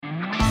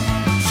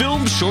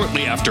Filmed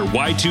shortly after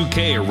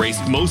Y2K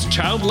erased most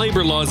child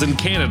labor laws in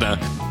Canada,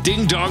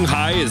 Ding Dong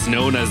High is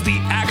known as the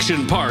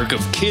action park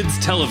of kids'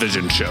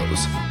 television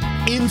shows.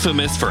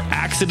 Infamous for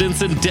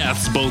accidents and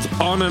deaths both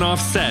on and off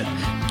set,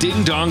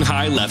 Ding Dong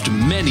High left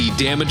many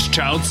damaged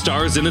child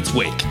stars in its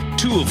wake,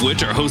 two of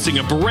which are hosting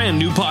a brand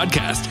new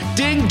podcast,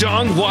 Ding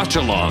Dong Watch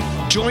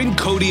Along. Join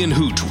Cody and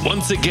Hooch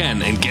once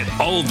again and get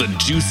all the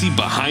juicy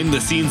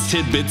behind-the-scenes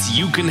tidbits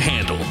you can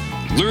handle.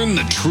 Learn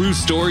the true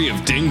story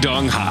of Ding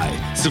Dong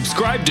High.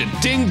 Subscribe to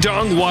Ding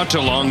Dong Watch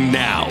Along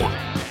now.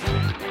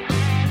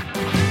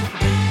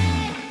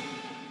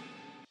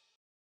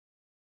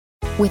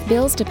 With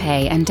bills to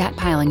pay and debt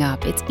piling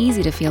up, it's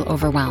easy to feel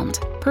overwhelmed.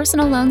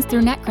 Personal loans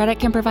through NetCredit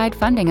can provide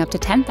funding up to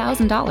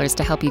 $10,000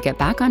 to help you get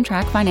back on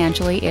track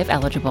financially if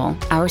eligible.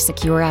 Our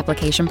secure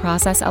application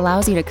process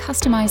allows you to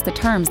customize the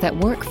terms that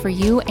work for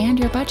you and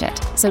your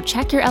budget. So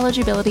check your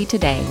eligibility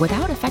today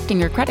without affecting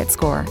your credit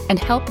score and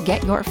help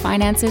get your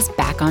finances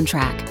back on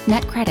track.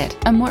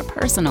 NetCredit, a more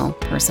personal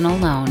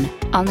loan.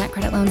 All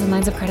NetCredit loans and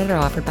lines of credit are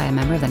offered by a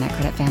member of the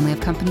NetCredit family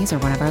of companies or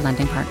one of our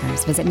lending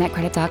partners. Visit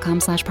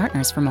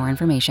netcredit.com/partners for more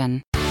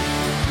information.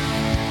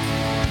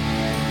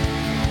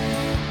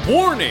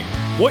 Warning!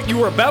 What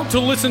you are about to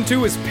listen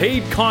to is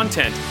paid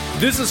content.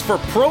 This is for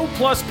Pro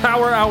Plus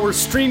Power Hour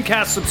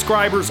Streamcast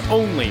subscribers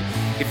only.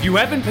 If you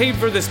haven't paid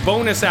for this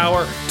bonus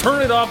hour,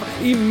 turn it off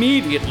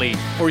immediately,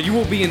 or you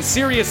will be in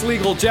serious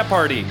legal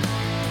jeopardy.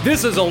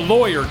 This is a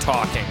lawyer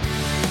talking.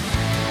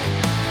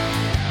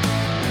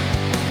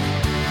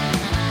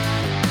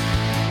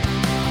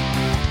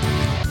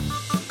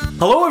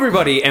 Hello,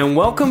 everybody, and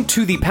welcome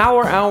to the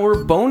Power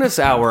Hour Bonus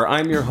Hour.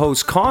 I'm your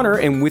host, Connor,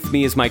 and with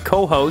me is my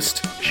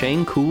co-host,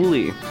 Shane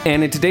Cooley.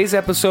 And in today's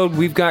episode,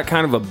 we've got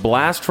kind of a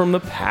blast from the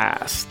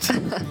past.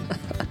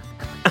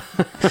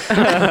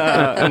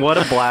 And what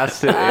a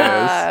blast it is.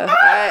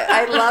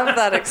 I love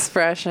that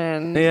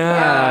expression.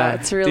 Yeah.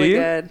 It's really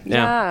good.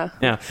 Yeah.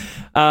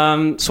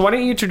 So why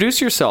don't you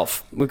introduce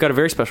yourself? We've got a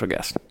very special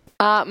guest.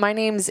 My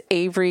name's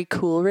Avery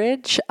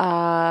Coolridge.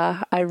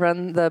 I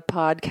run the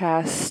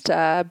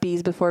podcast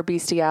Bees Before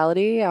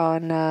Bestiality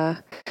on,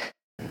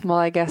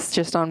 I guess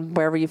just on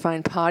wherever you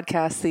find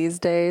podcasts these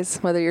days,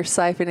 whether you're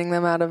siphoning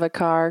them out of a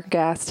car,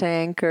 gas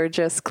tank, or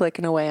just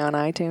clicking away on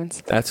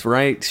iTunes. That's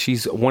right.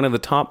 She's one of the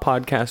top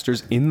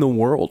podcasters in the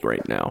world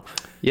right now.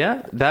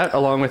 Yeah, that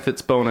along with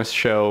its bonus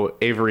show,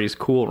 Avery's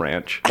Cool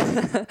Ranch.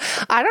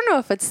 I don't know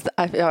if it's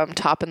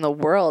top in the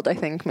world. I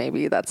think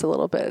maybe that's a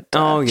little bit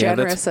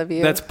generous of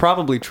you. That's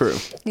probably true.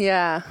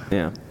 Yeah.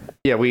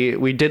 Yeah,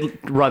 we did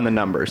run the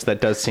numbers. That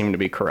does seem to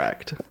be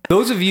correct.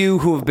 Those of you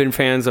who have been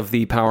fans of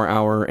the Power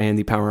Hour and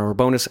the Power Hour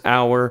Bonus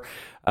Hour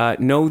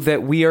know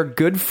that we are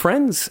good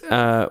friends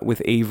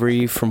with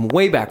Avery from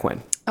way back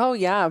when. Oh,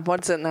 yeah.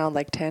 What's it now,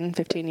 like 10,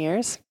 15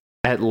 years?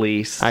 At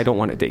least. I don't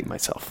want to date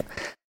myself.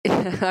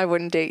 I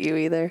wouldn't date you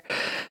either.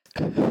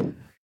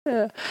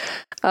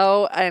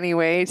 Oh,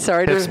 anyway,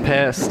 sorry It's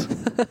pissed.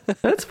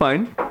 That's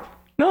fine.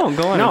 No,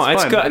 go on. No,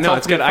 it's fun. good. No,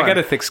 it's good. I got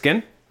a thick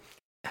skin.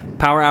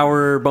 Power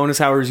Hour, bonus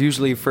hour is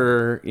usually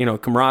for,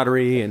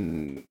 camaraderie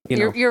and,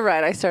 You're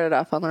right. I started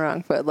off on the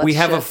wrong foot. We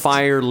have a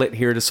fire lit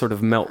here to sort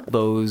of melt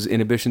those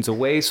inhibitions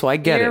away, so I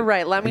get it. You're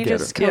right. Let me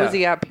just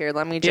cozy up here.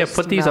 Let me just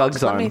put these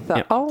Uggs on.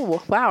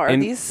 Oh, wow.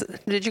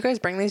 Did you guys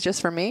bring these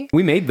just for me?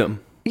 We made them.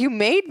 You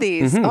made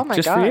these? Mm-hmm, oh my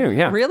just God. For you,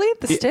 yeah. Really?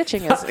 The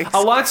stitching is... A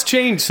lot's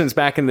changed since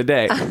back in the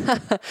day.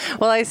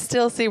 Well, I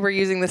still see we're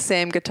using the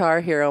same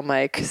Guitar Hero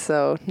mic,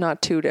 so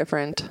not too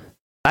different.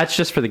 That's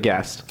just for the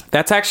guest.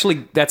 That's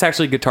actually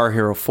Guitar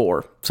Hero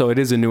 4, so it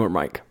is a newer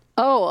mic.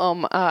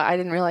 Oh, I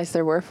didn't realize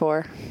there were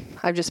 4.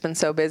 I've just been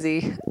so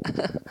busy.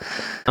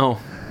 Oh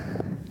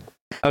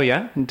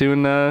yeah?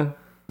 Doing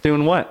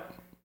what?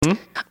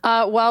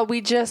 Well,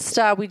 we just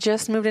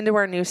moved into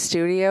our new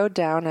studio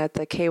down at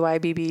the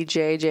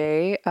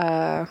KYBBJJ.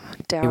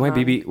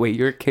 KYBB. Wait,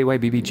 you're at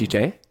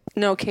KYBBGJ?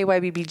 No,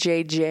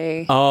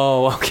 KYBBJJ.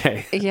 Oh,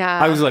 okay. Yeah.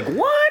 I was like,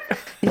 what?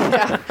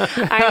 Yeah,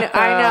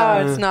 I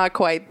know it's not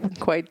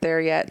quite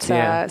there yet.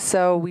 Yeah.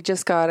 So we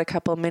just got a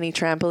couple mini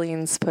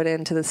trampolines put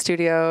into the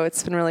studio.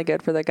 It's been really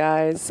good for the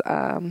guys.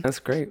 That's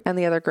great. And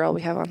the other girl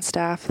we have on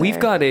staff. We've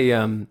got a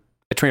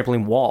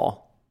trampoline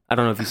wall. I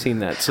don't know if you've seen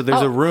that. So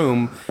there's a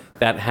room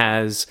that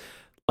has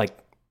like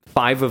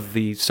 5 of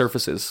the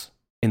surfaces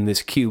in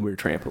this cube are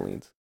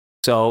trampolines.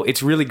 So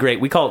it's really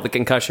great. We call it the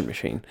concussion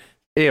machine.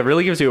 Yeah, it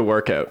really gives you a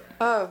workout.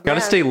 Oh, got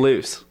to stay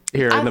loose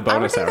here in the bonus hour. I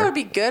would think that would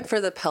be good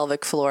for the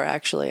pelvic floor,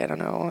 actually. I don't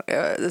know.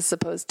 As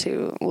opposed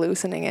to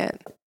loosening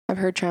it. I've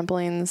heard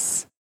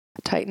trampolines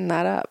tighten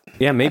that up.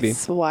 Yeah, maybe.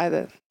 That's why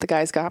the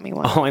guys got me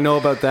one. All I know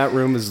about that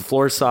room is the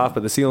floor is soft,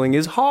 but the ceiling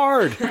is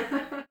hard.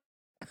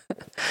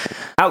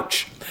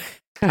 Ouch.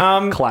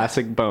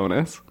 Classic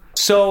bonus.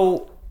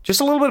 So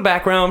just a little bit of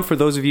background for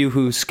those of you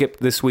who skipped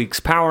this week's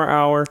Power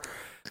Hour.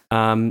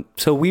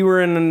 So we were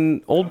in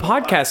an old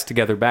podcast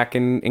together back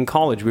in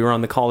college. We were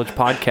on the college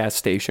podcast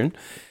station,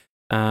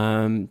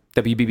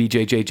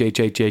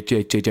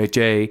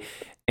 WBBJJJJJJJJ,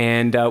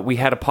 and we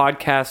had a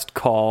podcast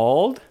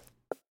called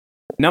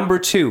Number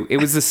 2. It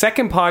was the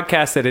second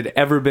podcast that had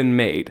ever been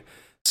made.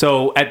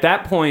 So at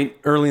that point,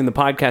 early in the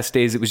podcast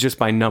days, it was just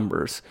by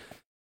numbers.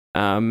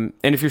 And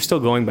if you're still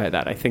going by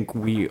that, I think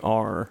we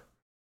are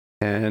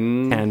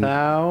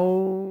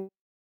 10,000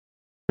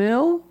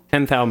 mil?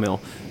 10,000 mil.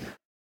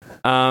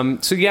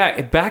 So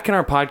yeah, back in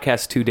our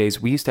podcast 2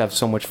 days, we used to have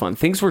so much fun.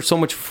 Things were so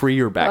much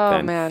freer back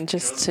then. Oh man,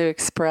 just to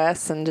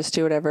express and just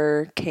do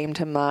whatever came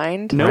to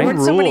mind. No There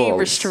weren't so many rules.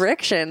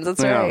 restrictions.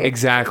 That's Yeah. right.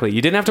 Exactly.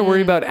 You didn't have to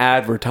worry about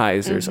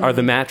advertisers. Are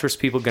the mattress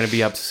people going to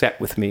be upset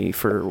with me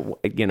for,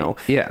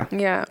 Yeah.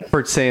 Yeah.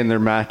 For saying their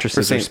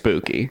mattresses saying- are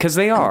spooky. because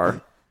they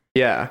are.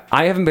 Yeah.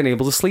 I haven't been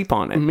able to sleep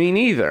on it. Me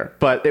neither.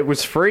 But it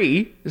was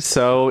free,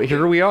 so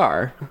here we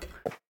are.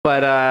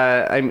 But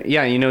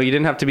you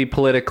didn't have to be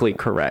politically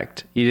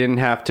correct. You didn't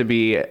have to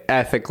be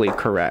ethically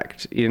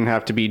correct. You didn't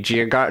have to be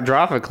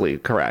geographically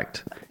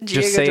correct.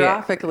 Just say it.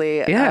 Geographically.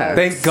 Yeah.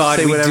 Thank God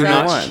Say we do whatever you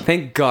not. want.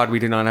 Thank God we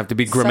do not have to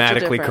be Such a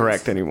grammatically difference.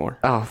 correct anymore.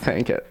 Oh,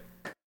 thank it.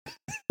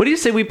 What do you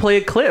say we play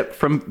a clip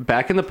from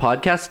back in the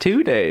podcast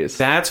 2 days?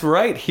 That's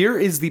right. Here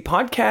is the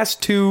podcast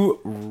 2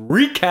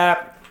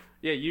 recap.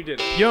 Yeah, you did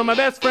it. You're my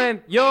best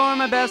friend. You're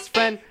my best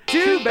friend.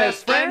 Two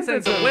best friends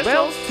and some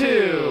whistles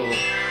too.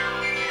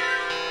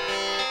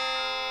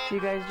 Do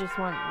you guys just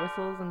want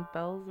whistles and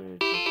bells or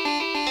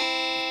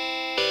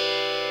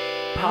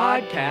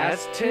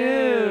Podcast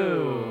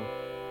 2.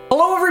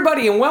 Hello,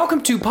 everybody, and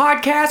welcome to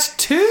Podcast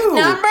 2.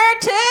 Number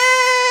 2.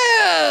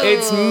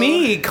 It's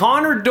me,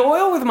 Connor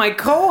Doyle, with my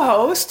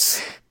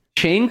co-hosts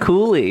Shane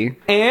Cooley.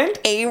 and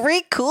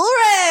Avery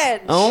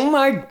Coolridge. oh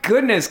my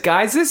goodness,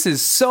 guys, this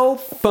is so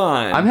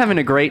fun. I'm having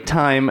a great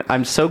time.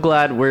 I'm so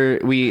glad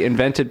we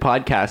invented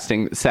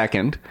podcasting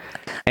second.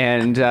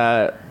 And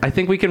I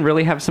think we can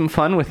really have some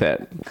fun with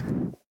it.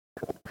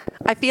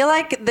 I feel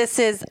like this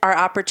is our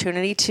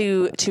opportunity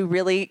to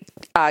really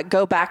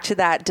go back to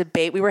that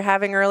debate we were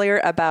having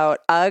earlier about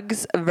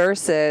Uggs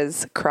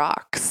versus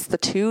Crocs, the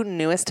two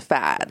newest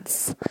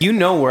fads. You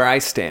know where I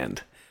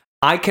stand.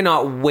 I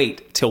cannot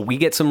wait till we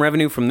get some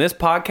revenue from this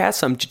podcast,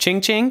 some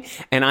cha-ching-ching,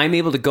 and I'm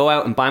able to go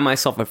out and buy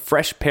myself a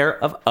fresh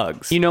pair of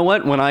Uggs. You know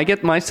what? When I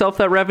get myself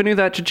that revenue,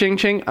 that cha-ching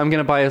ching, I'm going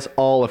to buy us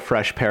all a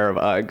fresh pair of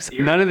Uggs.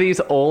 None of these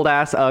old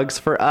ass Uggs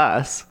for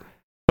us.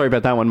 Sorry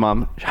about that one,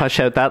 Mom. Hush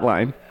out that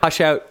line. Hush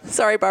out.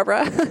 Sorry,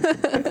 Barbara.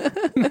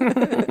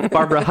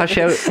 Barbara, hush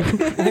out.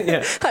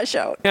 Hush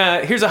out.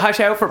 Here's a hush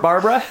out for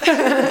Barbara.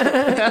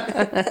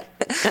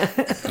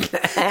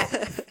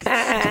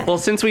 Well,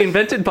 since we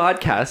invented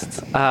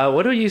podcasts,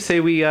 what do you say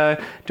we do a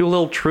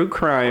little true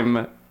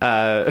crime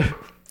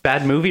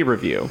bad movie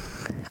review?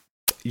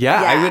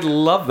 Yeah, I Yeah. would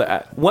love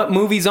that. What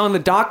movie's on the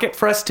docket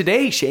for us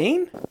today,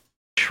 Shane?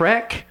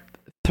 Shrek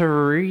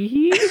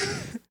 3?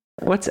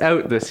 What's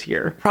out this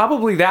year?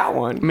 Probably that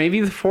one. Maybe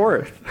the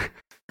 4th.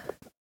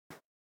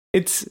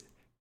 It's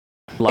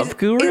Love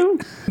Guru?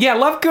 yeah,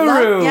 Love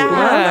Guru.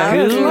 Yeah,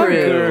 it's Love Love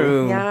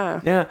Guru. Guru.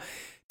 Yeah.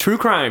 True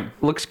crime.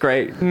 Looks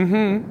great.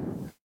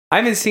 I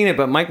haven't seen it,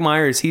 but Mike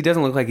Myers, he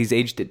doesn't look like he's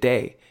aged a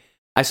day.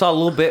 I saw a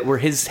little bit where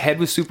his head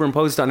was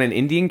superimposed on an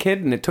Indian kid,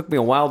 and it took me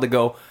a while to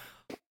go,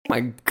 oh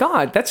my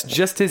God, that's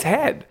just his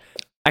head.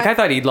 Like, I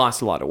thought he'd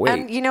lost a lot of weight.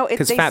 And, you know,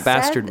 because they Fat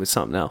Bastard said- was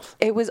something else.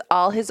 It was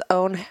all his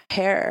own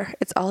hair.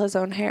 It's all his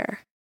own hair.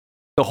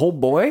 The whole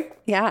boy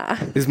Yeah.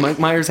 is Mike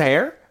Myers'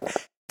 hair.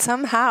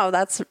 Somehow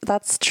that's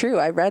true.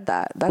 I read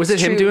that. That's Was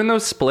it him true. doing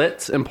those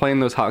splits and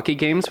playing those hockey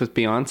games with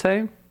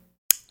Beyonce?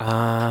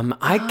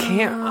 I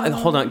can't.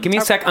 Hold on. Give me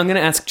a sec. I'm going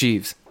to ask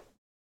Jeeves.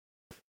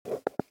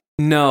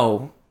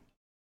 No.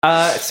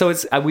 So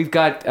it's we've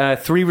got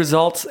 3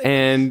 results,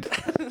 and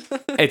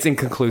it's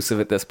inconclusive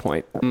at this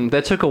point.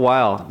 That took a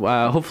while.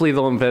 Hopefully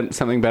they'll invent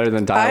something better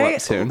than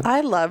dial-up soon. I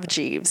love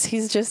Jeeves. He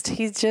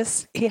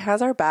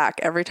has our back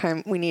every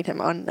time we need him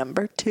on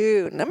number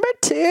 2. Number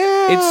 2.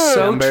 It's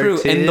so Number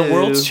true. And the 2.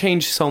 world's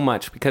changed so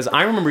much, because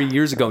I remember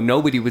years ago,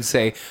 nobody would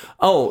say,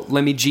 oh,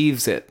 let me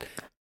Jeeves it.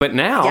 But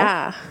now,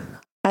 Yeah.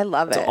 I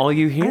love it. that's all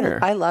you hear.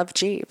 I love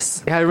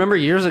Jeeves. Yeah, I remember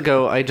years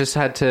ago, I just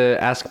had to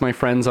ask my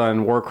friends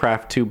on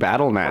Warcraft 2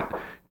 Battle.net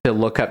to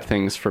look up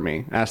things for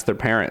me, ask their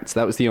parents.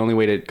 That was the only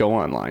way to go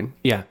online.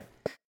 Yeah.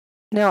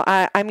 No,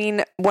 I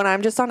mean, when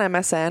I'm just on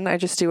MSN, I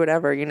just do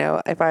whatever, you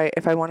know. If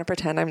I want to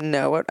pretend I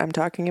know what I'm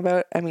talking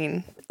about, I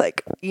mean,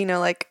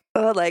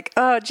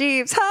 oh,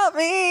 Jeeves, help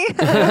me.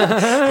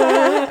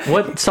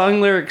 What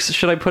song lyrics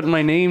should I put in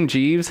my name,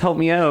 Jeeves? Help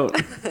me out.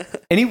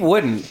 And he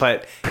wouldn't,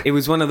 but it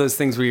was one of those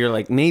things where you're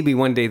like, maybe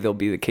one day there'll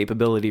be the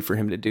capability for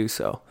him to do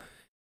so.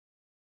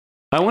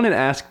 I want to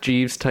ask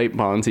Jeeves type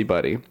Bonzi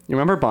Buddy. You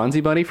remember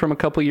Bonzi Buddy from a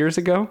couple years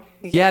ago?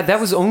 Yeah, that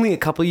was only a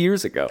couple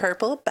years ago.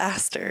 Purple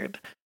bastard.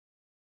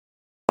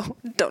 Oh,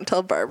 don't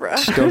tell Barbara.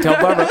 Don't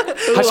tell Barbara.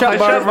 Hush up,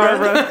 hush up,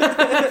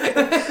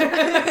 Barbara.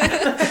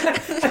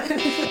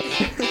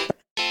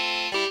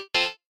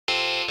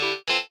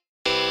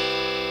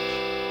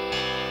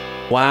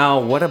 Wow,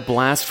 what a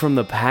blast from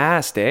the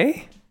past,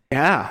 eh?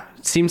 Yeah.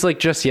 Seems like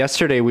just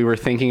yesterday we were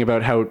thinking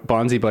about how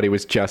Bonzi Buddy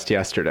was just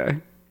yesterday.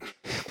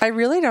 I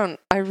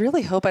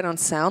really hope I don't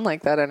sound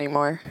like that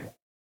anymore.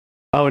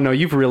 Oh no,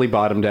 you've really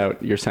bottomed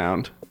out your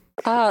sound.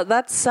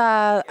 That's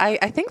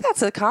I think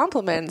that's a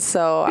compliment.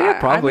 So Yeah,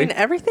 probably. I mean,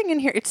 everything in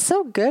here, it's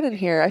so good in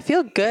here. I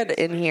feel good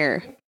in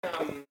here.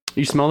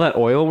 You smell that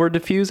oil we're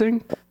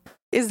diffusing?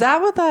 Is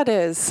that what that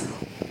is?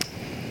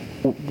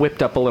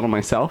 Whipped up a little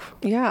myself.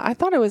 Yeah, I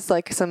thought it was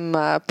like some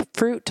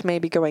fruit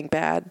maybe going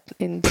bad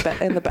in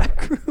the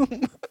back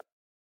room.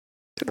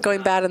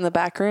 Going bad in the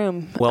back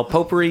room. Well,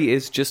 potpourri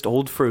is just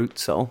old fruit,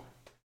 so.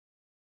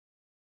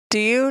 Do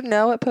you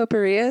know what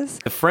potpourri is?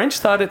 The French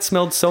thought it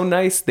smelled so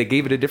nice, they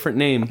gave it a different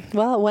name.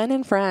 Well, when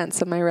in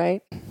France, am I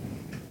right?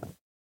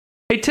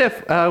 Hey,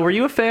 Tiff, were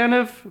you a fan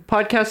of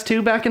Podcast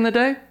 2 back in the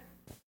day?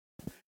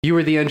 You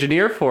were the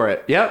engineer for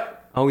it.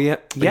 Yep. Oh, yeah.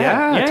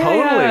 Yeah,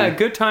 totally. Yeah.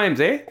 Good times,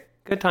 eh?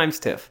 Good times,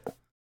 Tiff.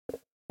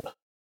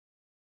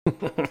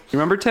 You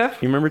remember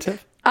Tiff? You remember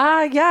Tiff?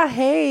 Yeah.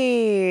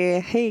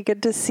 Hey,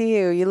 good to see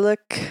you. You're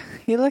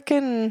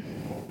looking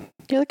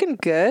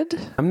good.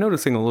 I'm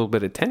noticing a little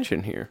bit of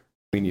tension here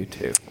between you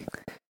two.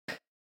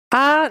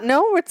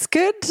 No, it's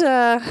good.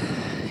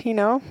 You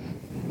know,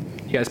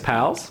 You guys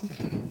pals?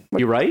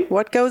 You right?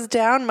 what goes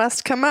down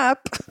must come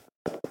up.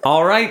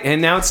 All right,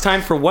 and now it's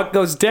time for What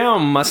Goes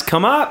Down Must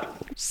Come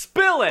Up.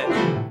 Spill it!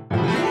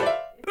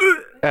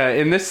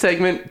 In this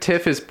segment,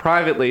 Tiff is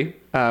privately,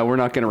 we're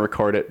not going to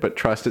record it, but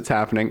trust it's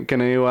happening, going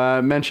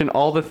to mention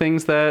all the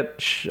things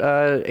that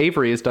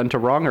Avery has done to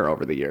wrong her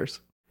over the years.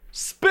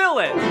 Spill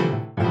it!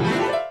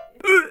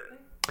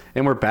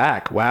 And we're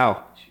back.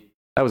 Wow.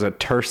 That was a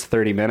terse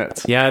 30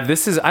 minutes. Yeah,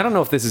 I don't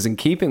know if this is in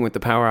keeping with the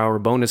Power Hour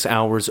bonus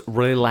hours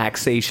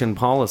relaxation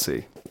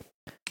policy.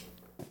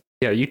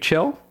 Yeah, are you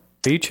chill?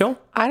 Are you chill?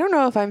 I don't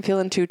know if I'm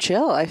feeling too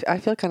chill. I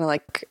feel kind of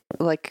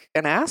like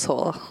an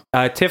asshole.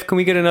 Tiff, can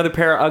we get another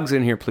pair of Uggs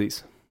in here,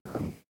 please?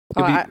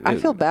 I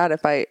feel bad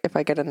if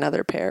I get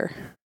another pair.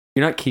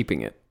 You're not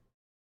keeping it.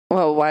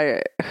 Well,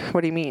 why?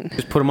 What do you mean?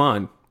 Just put them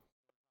on.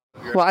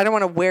 Well, I don't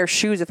want to wear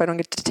shoes if I don't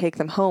get to take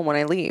them home when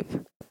I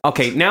leave.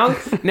 Okay, now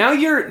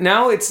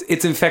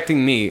it's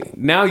infecting me.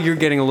 Now you're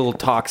getting a little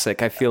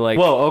toxic. I feel like.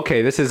 Whoa,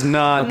 okay, this is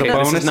not the Okay,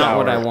 this bonus is not hour.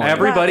 what I want.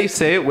 Everybody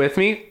say it with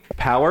me.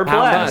 Power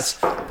bless.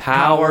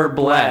 Power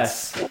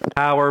bless.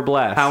 Power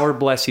bless. Power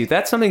bless you.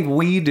 That's something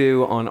we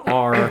do on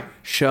our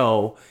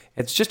show.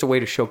 It's just a way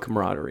to show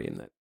camaraderie in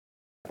that.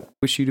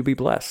 Wish you to be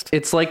blessed.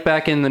 It's like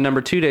back in the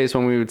number 2 days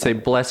when we would say,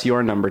 bless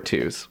your number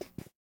 2s.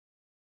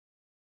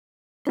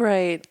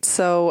 Right.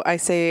 So I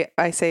say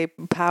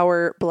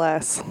power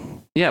bless.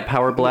 Yeah,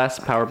 power bless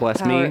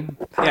me.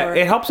 Yeah,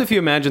 it helps if you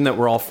imagine that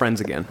we're all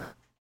friends again.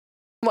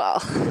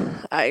 Well,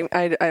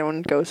 I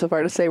don't go so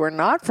far to say we're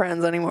not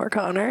friends anymore,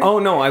 Connor. Oh,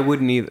 no, I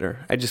wouldn't either.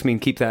 I just mean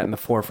keep that in the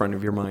forefront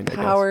of your mind, I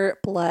guess. Power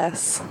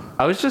bless.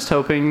 I was just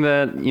hoping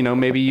that,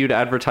 maybe you'd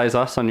advertise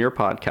us on your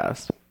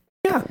podcast.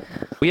 Yeah.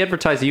 We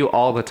advertise you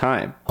all the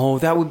time. Oh,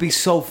 that would be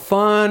so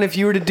fun if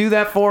you were to do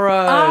that for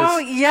us. Oh,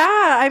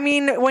 yeah. I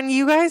mean, when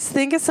you guys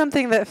think of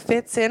something that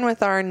fits in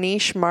with our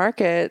niche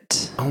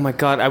market. Oh, my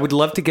God. I would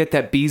love to get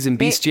that Bees and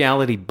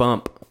Bestiality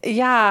bump.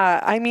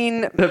 Yeah. I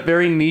mean, The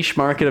very niche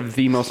market of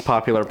the most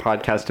popular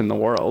podcast in the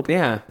world.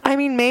 Yeah. I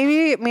mean,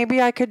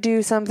 maybe I could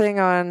do something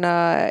on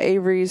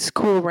Avery's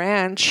Cool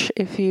Ranch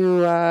if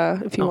you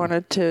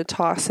wanted to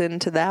toss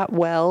into that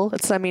well.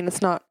 It's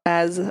not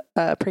as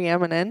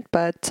preeminent,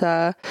 but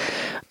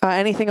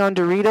anything on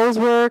Doritos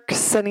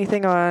works.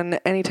 Anything on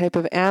any type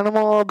of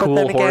animal. But Cool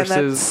then again,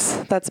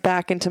 horses. that's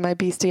back into my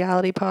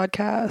bestiality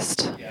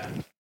podcast. Yeah.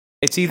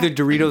 It's either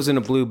Doritos in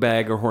a blue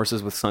bag or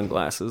horses with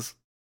sunglasses.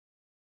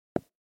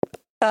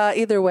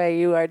 Either way,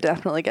 you are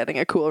definitely getting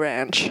a Cool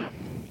Ranch.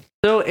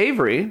 So,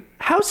 Avery,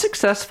 how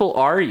successful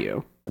are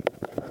you?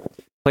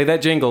 Play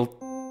that jingle.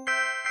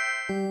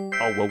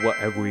 Oh, well, what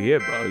have we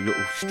here but a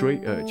little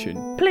street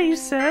urchin?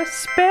 Please, sir,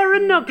 spare a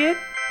nugget.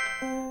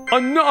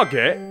 A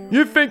nugget?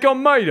 You think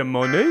I'm made of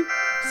money?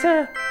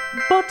 Sir,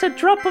 but a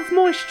drop of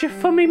moisture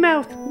for me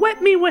mouth.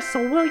 Wet me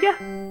whistle, will ya?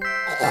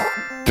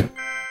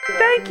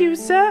 Thank you,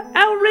 sir.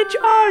 How rich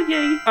are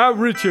ye? How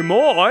rich am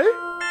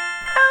I?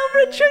 How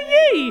rich are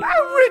ye?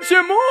 How rich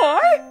am I?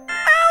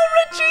 How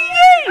rich are ye?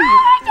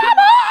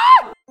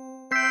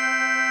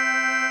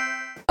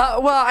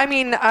 Well, I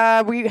mean,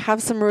 we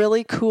have some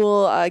really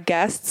cool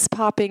guests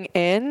popping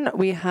in.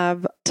 We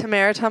have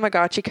Tamara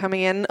Tamagotchi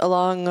coming in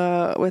along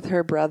with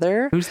her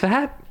brother. Who's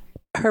that?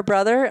 Her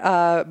brother,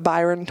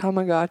 Byron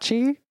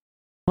Tamagotchi.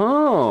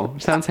 Oh,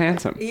 sounds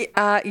handsome.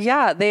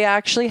 Yeah, they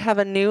actually have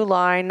a new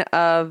line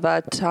of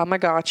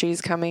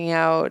Tamagotchis coming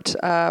out,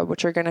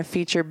 which are going to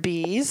feature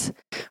bees,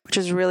 which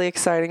is really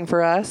exciting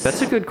for us.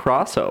 That's a good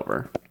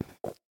crossover.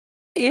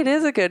 It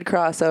is a good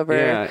crossover.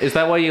 Yeah. Is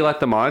that why you let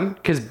them on?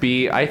 Because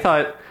I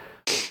thought...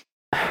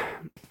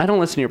 I don't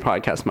listen to your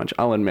podcast much,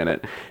 I'll admit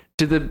it.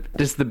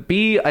 Does the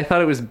B... I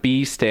thought it was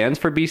B stands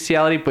for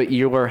bestiality, but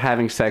you were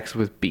having sex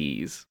with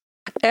bees.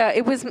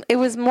 It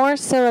was more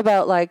so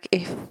about, like,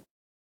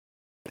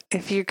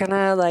 if you're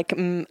gonna, like,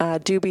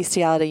 do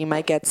bestiality, you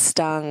might get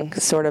stung,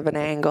 sort of an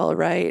angle,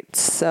 right?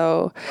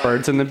 So...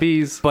 Birds and the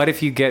bees. But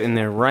if you get in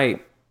there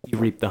right, you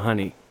reap the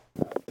honey.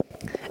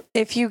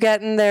 if you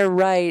get in there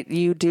right,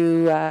 you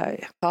do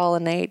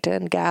pollinate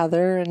and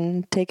gather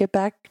and take it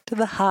back to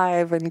the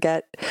hive and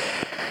get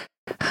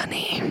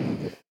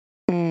honey.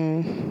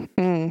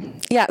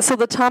 Yeah, so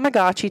the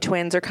Tamagotchi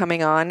twins are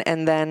coming on,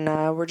 and then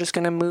we're just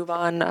going to move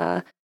on.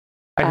 I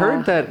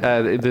heard that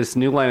this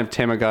new line of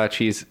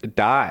Tamagotchis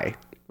die,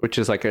 which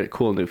is like a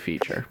cool new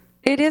feature.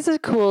 It is a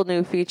cool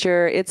new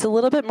feature. It's a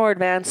little bit more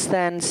advanced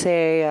than,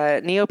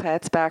 say,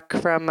 Neopets back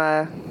from...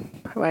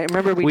 I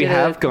remember we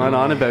have gone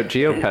on about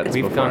Geopets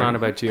We've before. gone on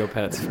about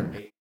Geopets for...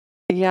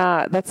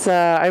 Yeah, that's.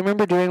 I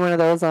remember doing one of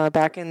those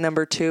back in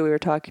number 2. We were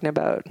talking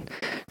about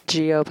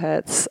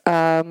Geopets.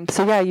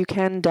 So yeah, you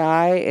can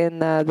die in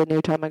the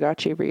new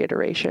Tamagotchi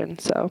reiteration.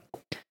 So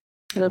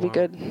it'll be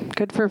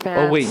good for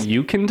fans. Oh wait,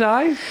 you can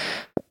die?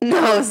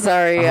 No,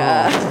 sorry.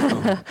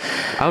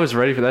 I was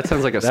ready for that.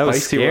 Sounds like a That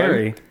spicy was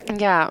scary. one.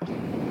 Yeah.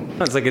 I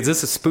was like, is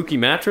this a spooky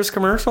mattress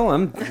commercial?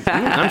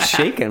 I'm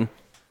shaking.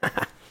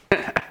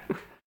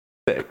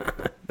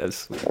 That's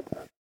sweet.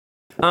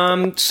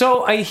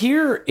 So I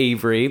hear,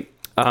 Avery,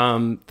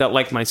 that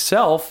like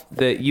myself,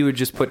 that you would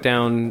just put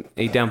down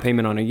a down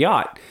payment on a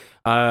yacht.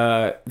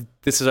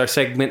 This is our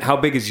segment, How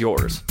Big Is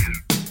Yours?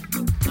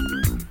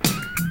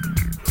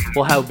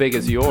 Well, how big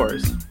is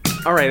yours?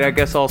 All right, I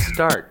guess I'll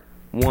start.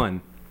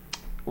 1.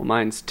 Well,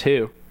 mine's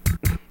 2.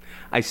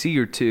 I see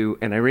your 2,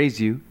 and I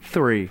raise you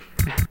 3.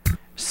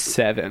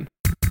 7.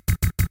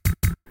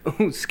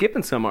 Ooh,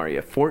 skipping some, are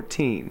you?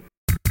 14.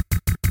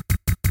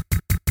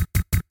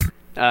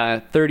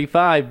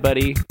 35,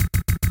 buddy.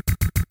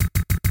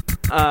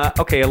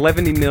 Okay,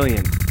 11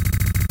 million.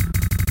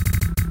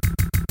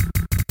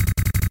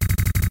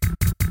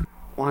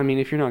 Well, I mean,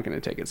 if you're not going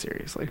to take it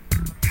seriously.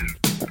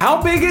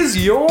 How big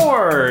is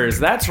yours?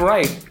 That's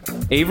right.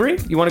 Avery,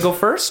 you want to go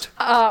first?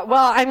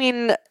 Well, I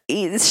mean,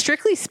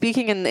 strictly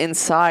speaking, in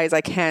size,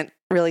 I can't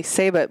really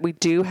say, but we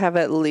do have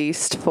at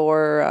least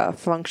 4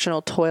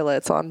 functional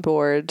toilets on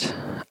board,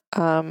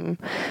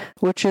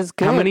 which is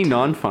good. How many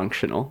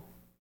non-functional?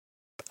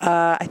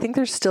 I think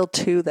there's still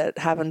 2 that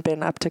haven't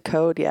been up to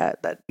code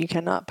yet that you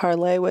cannot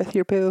parlay with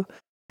your poo.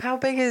 How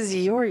big is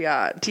your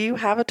yacht? Do you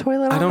have a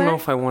toilet on I don't there? know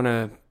if I want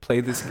to play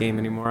this game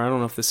anymore. I don't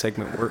know if the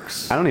segment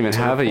works. I don't even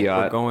have a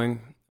yacht. We're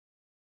going.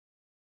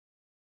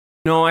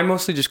 No, I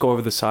mostly just go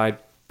over the side,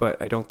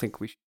 but I don't think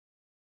we should.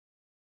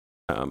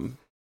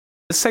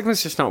 This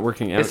segment's just not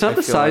working out. It's not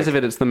the size of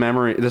it, it's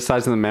the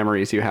size of the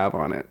memories you have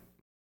on it.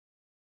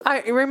 I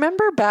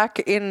remember back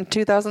in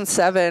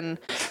 2007,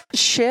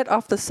 shit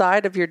off the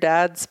side of your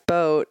dad's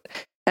boat,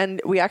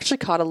 and we actually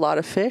caught a lot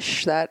of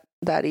fish that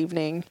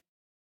evening.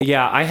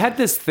 Yeah, I had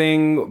this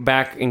thing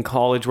back in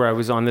college where I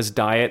was on this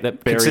diet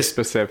that Very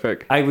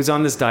specific. I was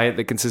on this diet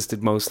that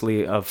consisted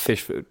mostly of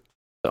fish food.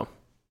 So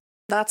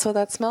that's what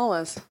that smell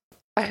was.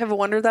 I have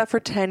wondered that for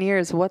 10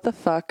 years. What the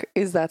fuck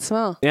is that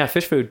smell? yeah,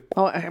 fish food.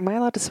 Oh, am I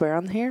allowed to swear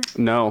on here?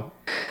 No.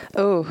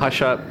 Oh.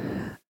 Hush up.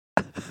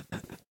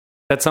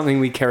 That's something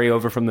we carry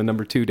over from the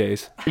number 2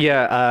 days.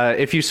 Yeah,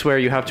 if you swear,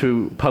 you have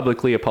to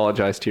publicly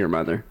apologize to your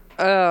mother.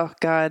 Oh,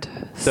 God.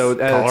 So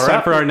it's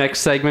time for our next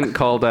segment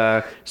called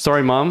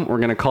Sorry, Mom. We're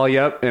going to call you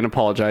up and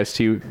apologize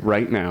to you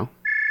right now.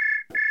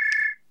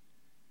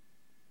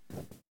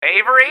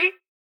 Avery?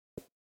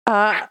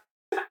 Hi,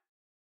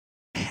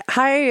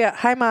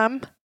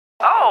 Mom.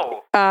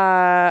 Oh,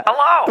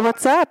 Hello.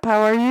 What's up?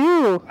 How are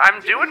you?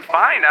 I'm doing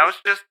fine. I was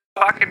just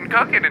fucking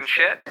cooking and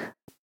shit.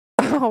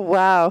 Oh,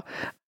 wow.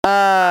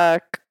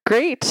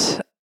 Great.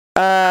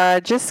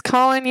 Just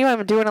calling you.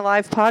 I'm doing a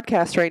live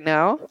podcast right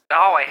now.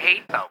 Oh, I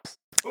hate those.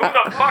 Who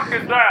the fuck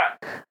is that?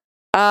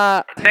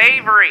 It's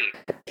Avery.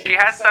 She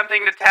has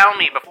something to tell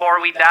me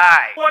before we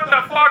die. What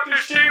the fuck does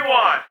she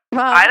want?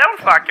 Mom, I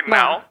don't fucking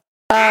know.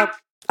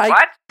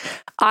 What?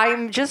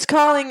 I'm just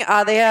calling.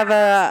 They have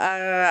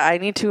I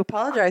need to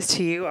apologize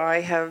to you.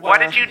 I have. What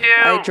did you do?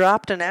 I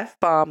dropped an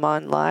F-bomb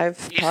on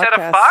live You podcast. said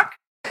a fuck?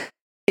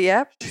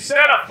 Yep. She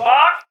said a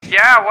fuck?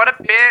 Yeah, what a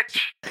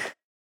bitch.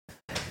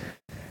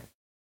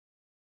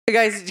 You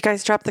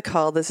guys drop the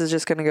call. This is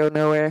just gonna go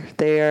nowhere.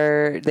 They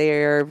are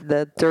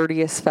the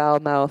dirtiest,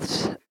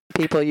 foul-mouthed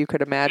people you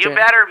could imagine. You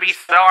better be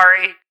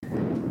sorry.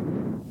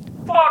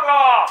 Fuck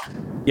off!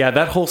 Yeah,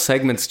 that whole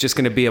segment's just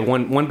going to be a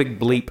one big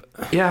bleep.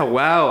 Yeah,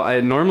 wow.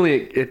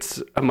 Normally,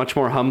 it's a much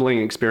more humbling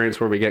experience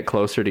where we get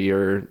closer to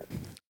your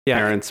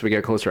parents. We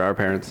get closer to our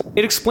parents.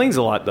 It explains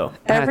a lot, though.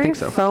 Every I think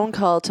so. phone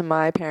call to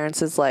my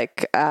parents is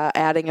like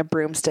adding a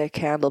broomstick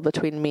handle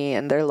between me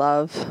and their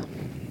love.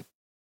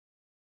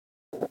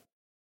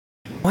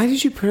 Why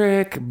did you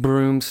pick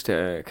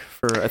broomstick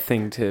for a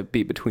thing to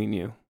be between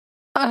you?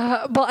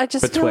 Well, I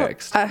just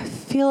Betwixt. I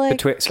feel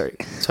like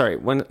Sorry.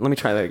 Let me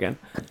try that again.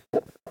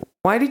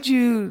 Why did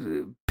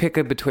you pick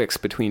a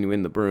betwixt between you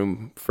and the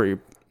broom for your...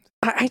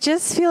 I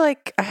just feel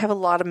like I have a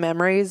lot of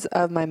memories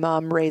of my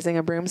mom raising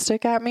a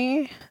broomstick at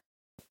me.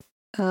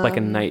 Like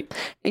a knight.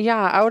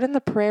 Yeah, out in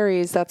the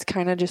prairies, that's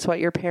kind of just what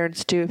your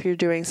parents do if you're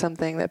doing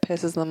something that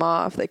pisses them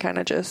off. They kind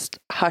of just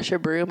hush a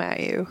broom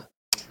at you.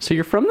 So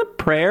you're from the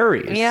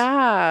prairies.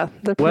 Yeah,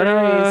 the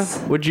prairies.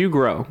 What would you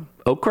grow?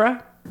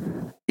 Okra?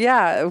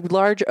 Yeah, a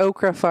large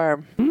okra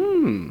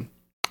farm.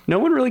 No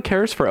one really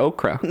cares for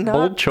okra. Not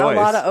Bold choice.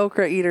 a lot of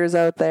okra eaters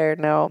out there.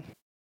 No.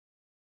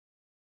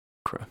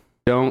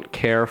 Don't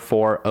care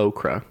for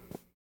okra.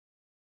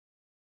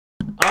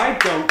 I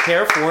don't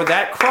care for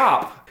that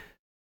crop.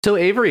 So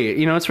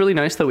Avery, it's really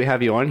nice that we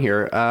have you on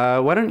here.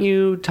 Why don't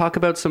you talk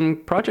about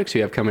some projects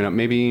you have coming up?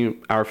 Maybe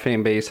our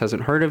fan base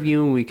hasn't heard of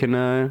you. We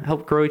can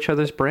help grow each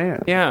other's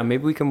brand. Yeah,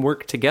 maybe we can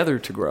work together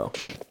to grow.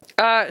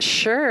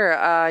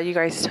 Sure. You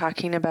guys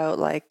talking about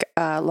like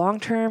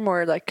long-term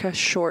or like a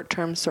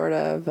short-term sort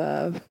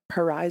of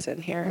horizon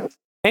here?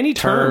 Any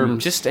term,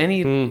 just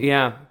any,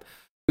 yeah.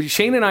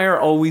 Shane and I are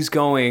always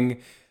going,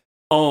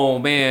 oh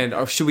man,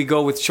 or should we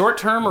go with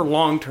short-term or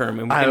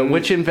long-term? And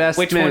which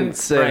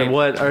investments and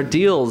what our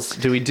deals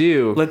do we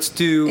do? Let's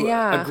do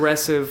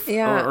aggressive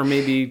or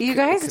maybe you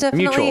guys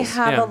definitely mutuals.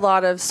 have a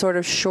lot of sort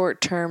of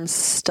short-term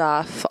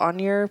stuff on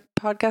your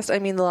podcast. I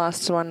mean, the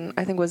last one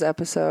I think was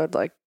episode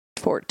like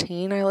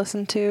 14 I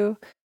listened to.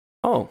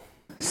 Oh.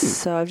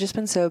 So I've just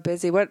been so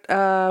busy. What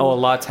a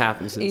lot's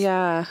happened since.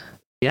 Yeah.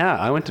 Yeah,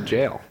 I went to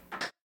jail.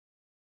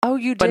 Oh,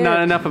 you did. But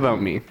not enough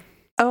about me.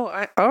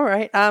 Oh, all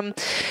right.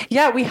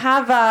 Yeah, we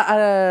have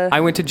I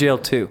went to jail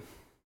too.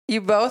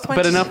 You both went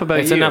But enough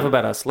about It's you. enough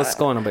about us. Let's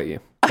go on about you.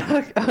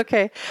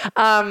 Okay.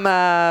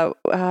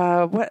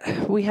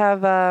 What we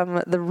have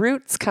the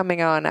Roots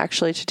coming on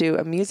actually to do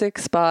a music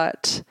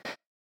spot.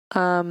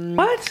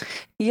 What?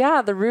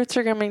 Yeah, the Roots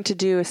are coming to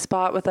do a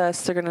spot with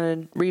us. They're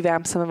going to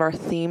revamp some of our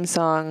theme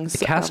songs.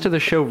 The cast of the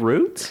show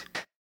Roots?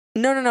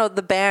 No.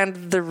 The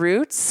band The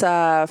Roots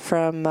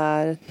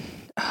from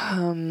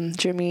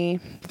Jimmy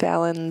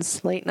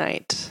Fallon's Late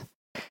Night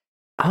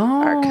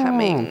are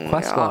coming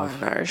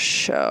on our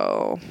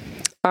show.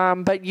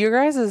 But your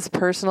guys'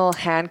 personal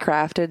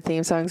handcrafted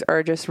theme songs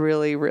are just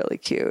really, really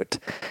cute.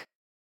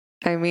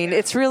 I mean,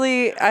 it's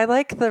really, I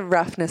like the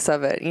roughness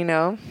of it,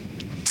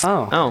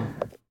 Oh.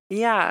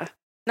 Yeah.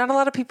 Not a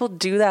lot of people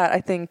do that, I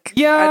think.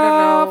 Yeah,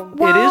 I don't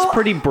know. It is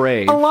pretty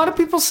brave. A lot of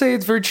people say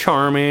it's very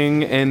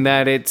charming and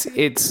that it's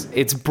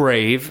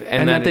brave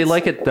and that they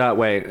like it that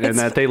way and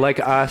that they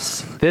like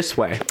us this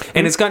way.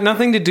 And it's got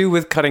nothing to do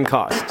with cutting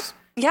costs.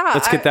 Yeah,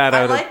 let's get that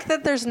out. I like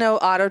that there's no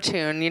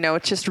auto-tune,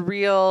 it's just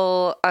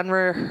real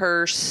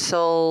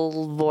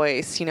unrehearsal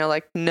voice,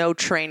 like no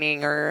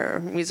training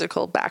or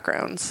musical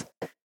backgrounds,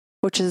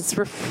 which is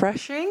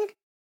refreshing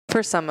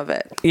for some of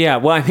it. Yeah,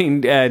 well, I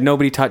mean,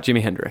 nobody taught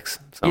Jimi Hendrix.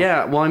 So.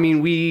 Yeah, well, I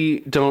mean,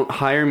 we don't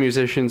hire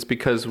musicians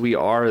because we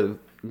are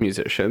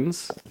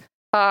musicians.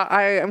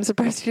 I'm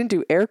surprised you didn't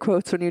do air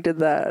quotes when you did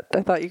that.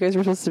 I thought you guys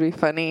were supposed to be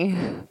funny.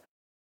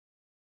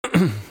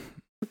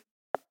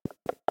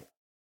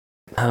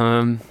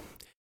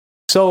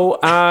 So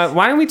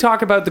why don't we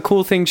talk about the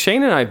cool thing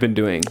Shane and I have been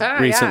doing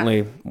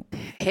recently? Yeah.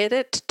 Hit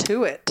it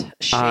to it,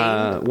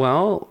 Shane.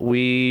 Well,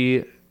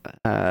 we...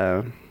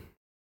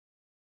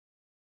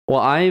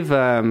 I've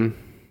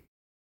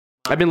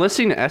been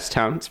listening to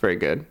S-Town. It's very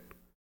good.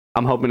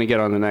 I'm hoping to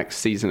get on the next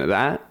season of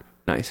that.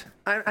 Nice.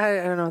 I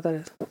don't know what that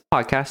is.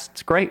 Podcast.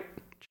 It's great.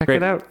 Check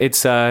it out.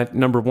 It's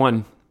number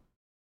 1.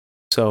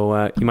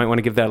 So you might want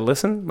to give that a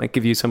listen. Might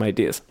give you some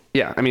ideas.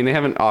 Yeah, I mean, they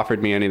haven't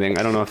offered me anything.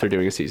 I don't know if they're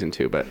doing a season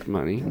 2, but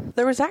money.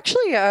 There was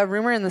actually a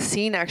rumor in the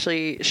scene,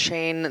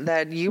 Shane,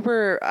 that you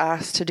were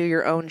asked to do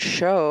your own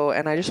show,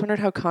 and I just wondered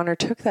how Connor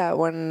took that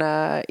when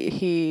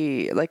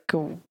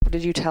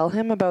did you tell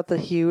him about the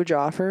huge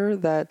offer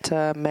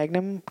that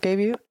Magnum gave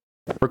you?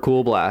 For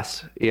Cool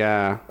Blast,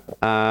 yeah.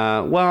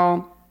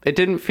 Well, it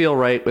didn't feel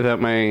right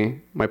without my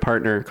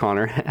partner,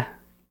 Connor,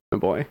 my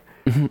boy.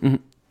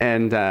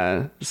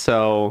 And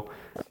so...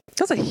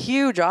 That's a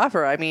huge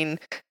offer. I mean,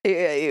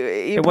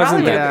 it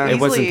wasn't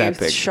that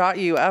big. Shot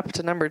you up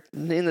to number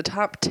in the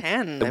top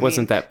 10. It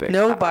wasn't that big.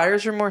 No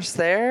buyer's remorse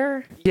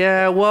there.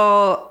 Yeah,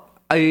 well,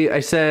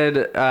 I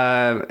said,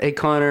 hey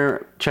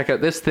Connor, check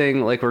out this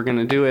thing. Like, we're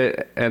gonna do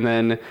it. And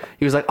then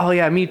he was like, oh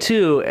yeah, me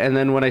too. And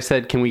then when I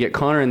said, can we get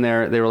Connor in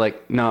there? They were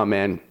like, nah,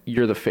 man,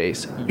 you're the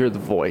face, you're the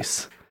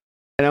voice.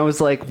 And I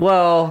was like,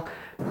 well,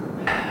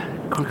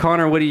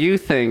 Connor, what do you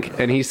think?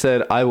 And he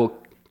said, I will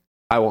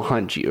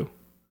hunt you.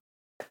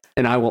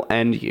 And I will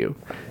end you.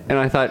 And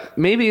I thought,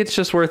 maybe it's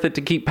just worth it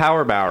to keep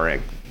power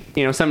bowering.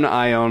 Something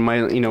I own,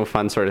 my,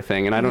 fun sort of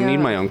thing. And I don't need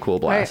my own Cool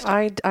Blast.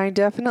 I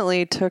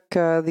definitely took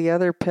the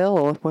other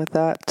pill with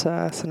that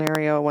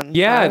scenario.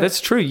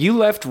 That's true. You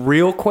left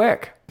real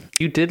quick.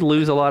 You did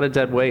lose a lot of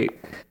dead weight.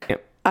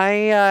 Yep.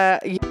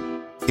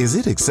 Is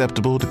it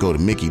acceptable to go to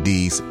Mickey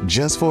D's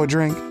just for a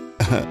drink?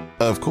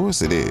 Of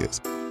course it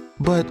is.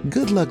 But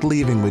good luck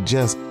leaving with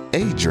just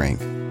a drink.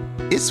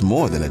 It's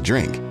more than a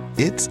drink.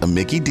 It's a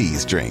Mickey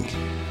D's drink.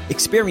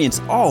 Experience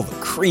all the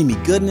creamy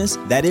goodness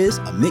that is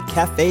a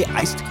McCafe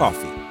iced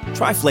coffee.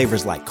 Try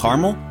flavors like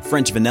caramel,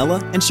 French vanilla,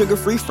 and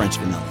sugar-free French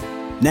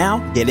vanilla. Now,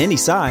 get any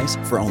size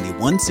for only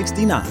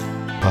 $1.69.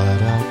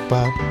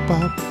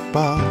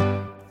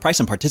 Ba-da-ba-ba-ba. Price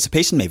and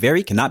participation may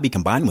vary, cannot be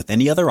combined with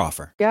any other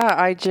offer. Yeah,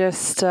 I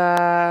just,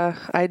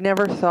 I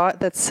never thought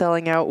that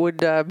selling out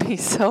would be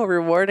so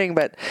rewarding.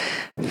 But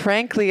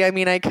frankly, I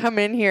mean, I come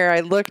in here,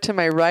 I look to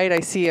my right, I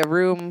see a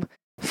room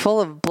full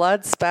of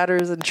blood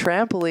spatters and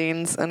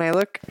trampolines, and I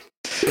look,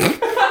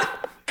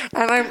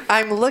 and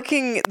I'm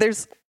looking.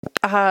 There's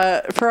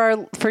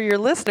for your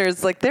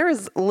listeners, like there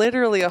is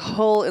literally a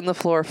hole in the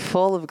floor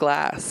full of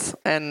glass,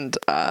 and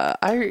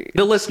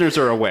the listeners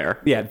are aware.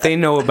 Yeah, they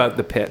know about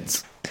the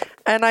pits.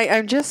 And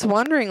I'm just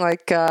wondering,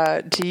 like,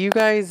 do you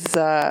guys,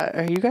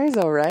 are you guys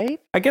all right?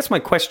 I guess my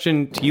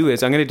question to you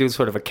is, I'm going to do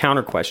sort of a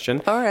counter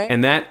question. All right.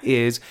 And that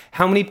is,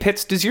 how many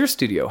pits does your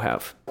studio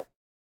have?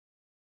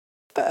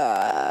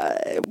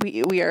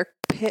 We are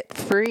pit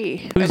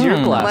free. Who's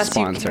your glass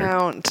sponsor?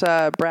 Unless you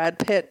count Brad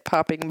Pitt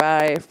popping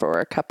by for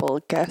a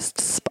couple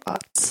guest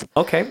spots.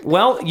 Okay.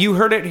 Well, you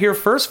heard it here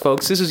first,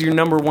 folks. This is your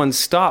number one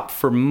stop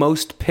for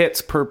most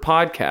pits per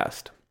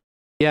podcast.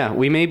 Yeah,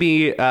 we may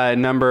be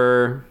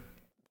number...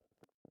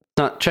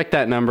 Not check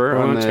that number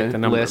on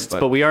the list,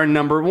 but we are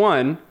number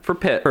one for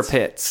pits. For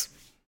pits.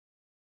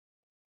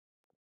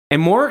 And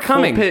more are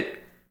coming. Full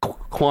pit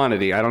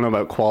quantity. I don't know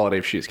about quality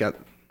if she's got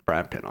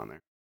Brad Pitt on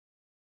there.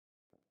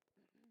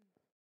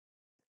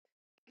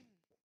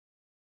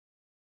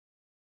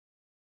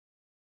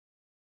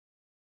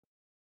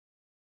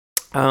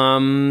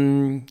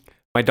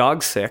 My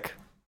dog's sick.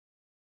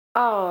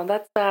 Oh,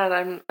 that's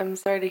bad. I'm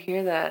sorry to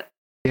hear that.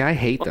 Yeah, I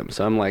hate them,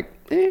 so I'm like,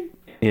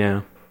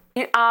 Yeah.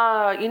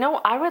 You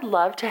know, I would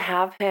love to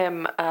have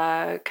him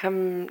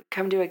come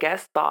do a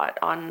guest spot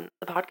on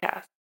the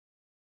podcast.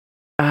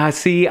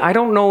 See, I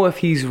don't know if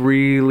he's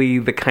really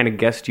the kind of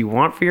guest you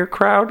want for your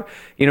crowd.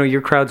 You know, your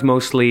crowd's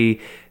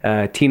mostly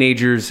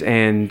teenagers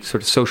and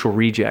sort of social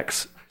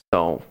rejects.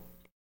 So,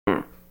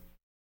 yeah,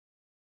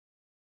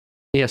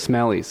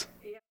 smellies.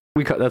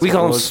 We call them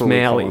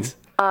smellies.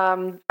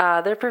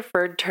 Their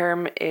preferred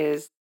term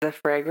is the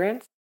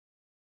fragrance.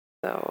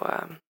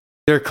 So,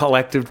 their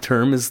collective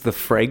term is the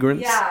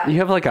fragrance. Yeah. You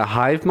have like a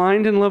hive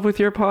mind in love with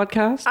your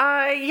podcast?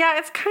 Yeah,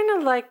 it's kind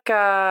of like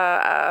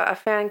a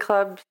fan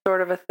club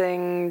sort of a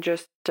thing.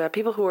 Just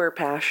people who are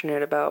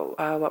passionate about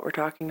what we're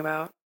talking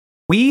about.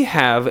 We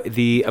have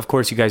of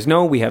course, you guys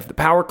know, we have the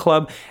Power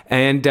Club,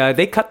 and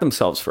they cut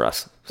themselves for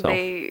us. So.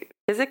 They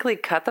physically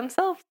cut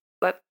themselves?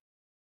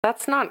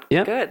 That's not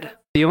good.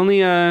 The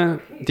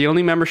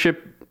only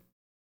membership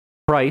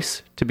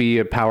price to be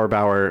a Power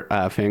Bauer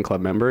fan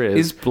club member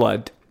is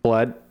blood.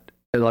 Blood.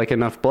 Like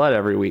enough blood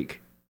every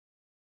week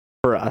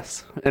for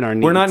us and our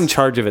needs. We're not in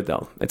charge of it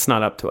though. It's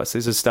not up to us.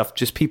 This is stuff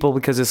just people,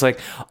 because it's like,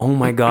 oh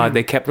my God,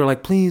 they're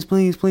like, please,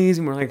 please, please.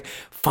 And we're like,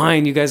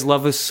 fine, you guys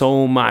love us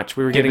so much.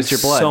 We were getting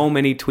so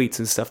many tweets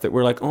and stuff that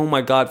we're like, oh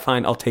my God,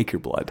 fine, I'll take your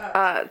blood.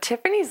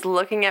 Tiffany's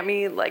looking at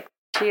me like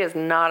she is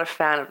not a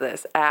fan of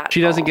this at all.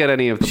 She doesn't get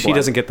any of the blood. She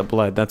doesn't get the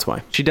blood, that's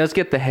why. She does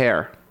get the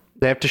hair.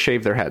 They have to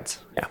shave their heads.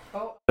 Yeah.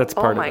 That's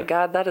part of it. Oh my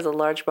God, that is a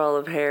large ball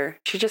of hair.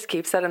 She just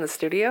keeps that in the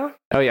studio?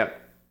 Oh yeah.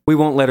 We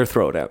won't let her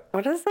throw it out.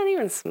 What does that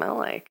even smell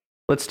like?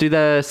 Let's do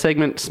the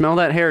segment, Smell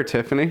That Hair,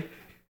 Tiffany.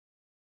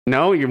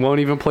 No, you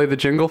won't even play the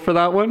jingle for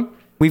that one?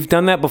 We've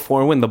done that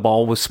before when the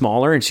ball was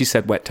smaller and she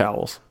said wet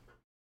towels.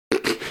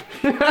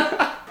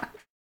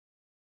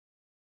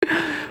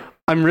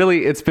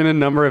 It's been a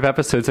number of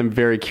episodes. I'm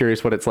very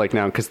curious what it's like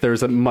now, because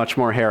there's much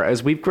more hair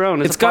as we've grown.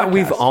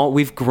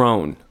 We've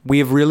grown. We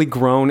have really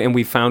grown, and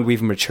we found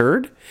we've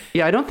matured.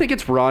 Yeah, I don't think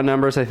it's raw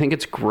numbers. I think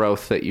it's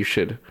growth that you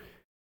should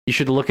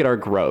look at our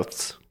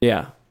growths.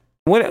 Yeah.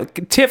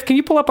 Tiff, can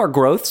you pull up our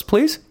growths,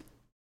 please?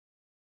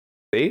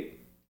 See?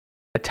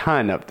 A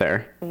ton up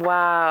there.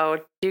 Wow.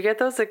 Do you get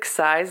those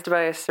excised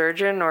by a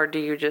surgeon, or do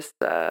you just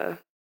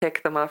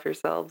pick them off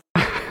yourselves?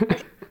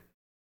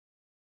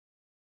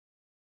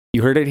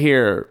 You heard it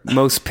here.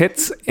 Most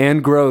pits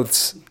and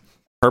growths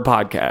per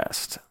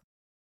podcast.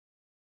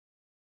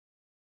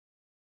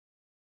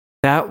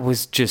 That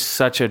was just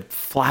such a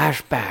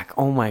flashback.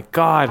 Oh my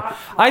God.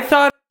 I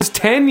thought it was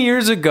 10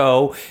 years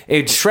ago.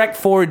 Shrek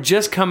 4 had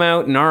just come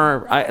out in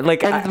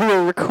we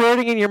were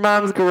recording in your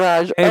mom's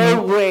garage.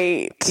 Oh,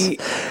 wait.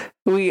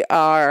 We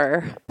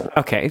are.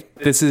 Okay.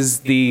 This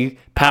is the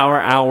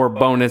Power Hour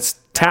bonus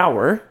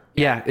tower.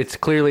 Yeah, it's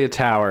clearly a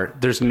tower.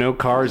 There's no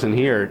cars in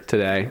here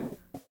today.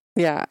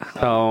 Yeah.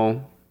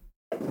 Oh.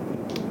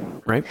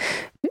 Right?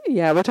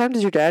 Yeah. What time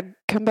does your dad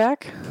come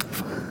back?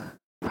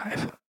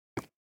 5.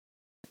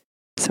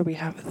 So we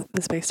have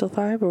the space till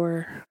 5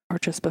 or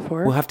just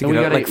before? We'll have to get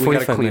out we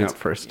gotta clean up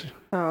first.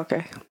 Oh,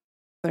 okay.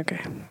 Okay.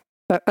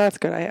 That's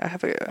good. I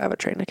have a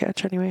train to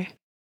catch anyway.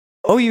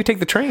 Oh, you take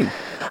the train?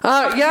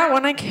 Yeah,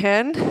 when I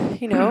can,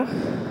 you know.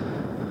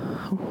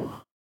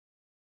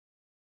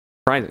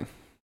 Surprising.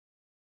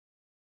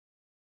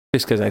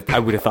 Just because I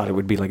would have thought it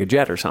would be like a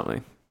jet or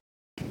something.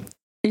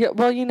 Yeah,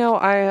 well, you know,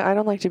 I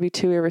don't like to be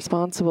too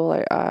irresponsible.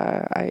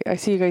 I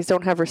see you guys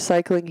don't have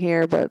recycling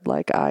here, but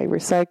like I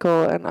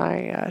recycle and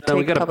I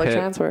take public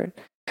transport.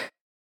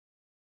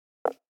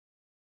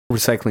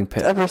 Recycling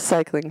pit. A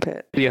recycling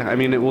pit. Yeah, I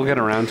mean, we'll get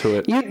around to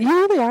it. You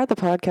really are the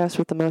podcast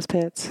with the most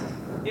pits.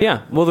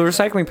 Yeah, well, the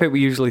recycling pit,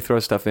 we usually throw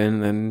stuff in,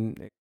 and then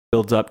it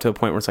builds up to a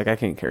point where it's like, I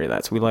can't carry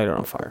that, so we light it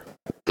on fire.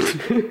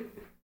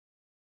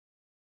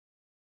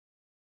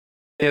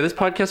 Yeah, this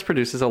podcast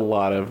produces a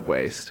lot of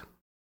waste.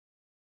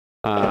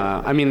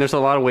 I mean, there's a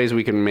lot of ways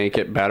we can make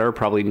it better.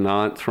 Probably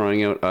not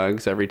throwing out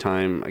Uggs every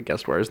time a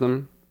guest wears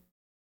them.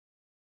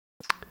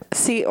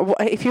 See,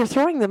 if you're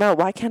throwing them out,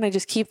 why can't I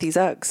just keep these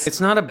Uggs?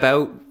 It's not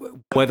about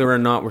whether or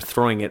not we're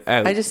throwing it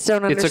out. I just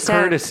don't understand It's a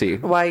courtesy.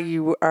 Why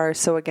you are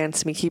so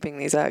against me keeping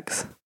these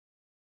Uggs.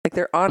 Like,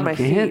 they're on my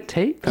feet. You can't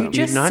take them. You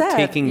just You're not said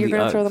taking you're the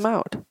going to throw Uggs. them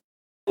out.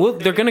 Well,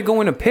 they're going to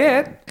go in a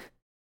pit.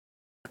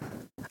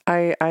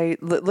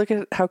 Look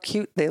at how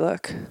cute they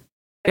look.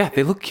 Yeah,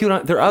 they look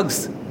cute. They're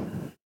Uggs.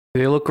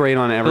 They look great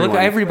on everyone. Look,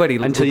 everybody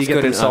until you looks get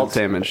good them in salt Uggs.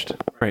 damaged.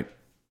 Right.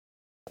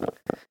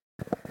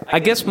 I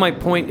guess my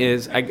point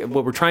is,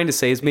 what we're trying to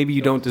say is maybe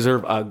you don't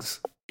deserve Uggs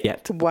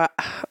yet. Wow.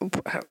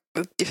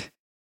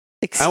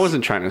 I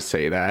wasn't trying to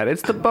say that.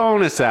 It's the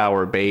bonus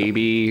hour,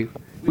 baby.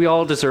 We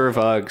all deserve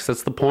Uggs.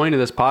 That's the point of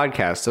this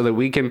podcast, so that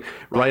we can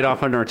write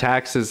off on our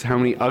taxes how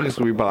many Uggs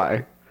we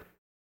buy.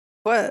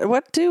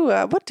 What do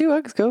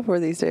Uggs go for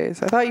these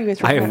days? I thought you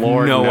guys were. I have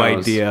Lord no knows.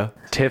 idea.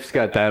 Tiff's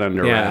got that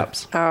under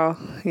wraps. Oh,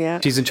 yeah.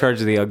 She's in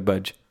charge of the Ugg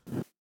budge.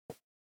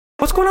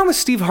 What's going on with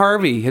Steve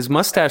Harvey? His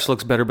mustache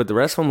looks better, but the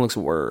rest of him looks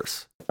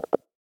worse.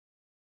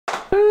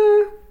 What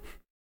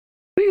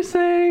do you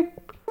say?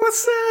 Why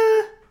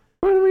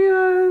don't we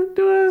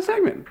do a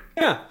segment?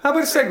 Yeah, how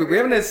about a segment? We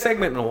haven't had a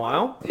segment in a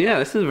while. Yeah,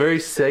 this is a very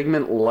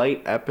segment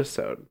light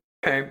episode.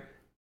 Okay.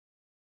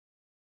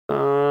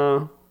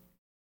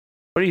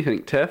 What do you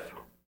think, Tiff?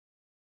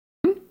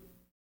 What do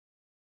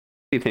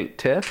you think,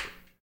 Tiff?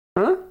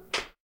 Huh?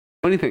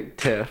 What do you think,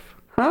 Tiff?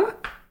 Huh?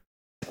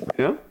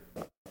 Yeah?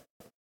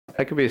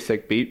 That could be a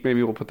sick beat.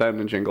 Maybe we'll put that in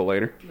a jingle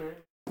later.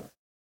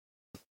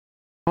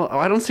 Well,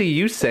 I don't see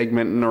you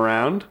segmenting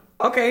around.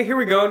 Okay, here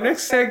we go.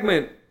 Next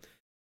segment.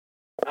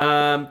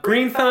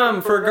 Green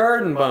thumb for a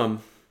garden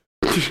bum.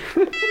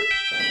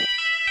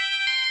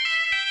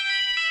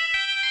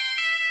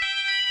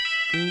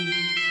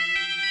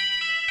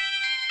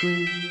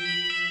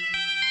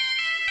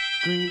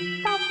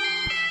 Green thumb.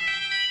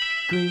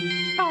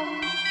 Green thumb.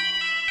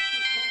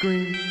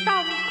 Green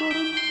thumb.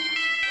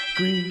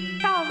 Green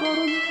thumb.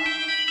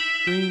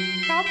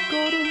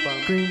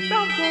 Green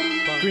thumb.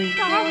 Green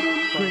thumb.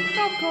 Green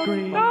thumb.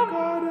 Green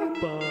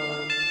thumb.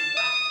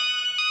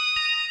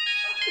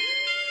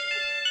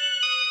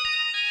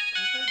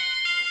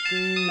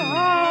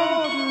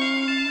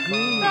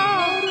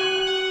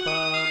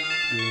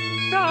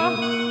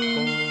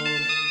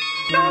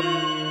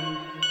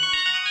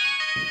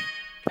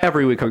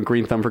 Every week on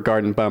Green Thumb for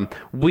Garden Bum,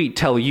 we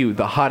tell you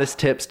the hottest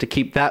tips to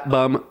keep that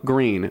bum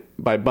green.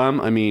 By bum,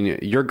 I mean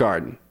your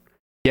garden.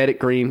 Get it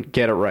green,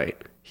 get it right.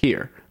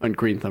 Here on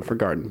Green Thumb for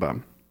Garden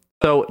Bum.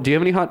 So, do you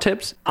have any hot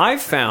tips?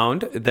 I've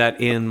found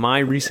that in my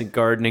recent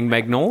gardening,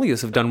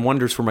 magnolias have done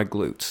wonders for my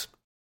glutes.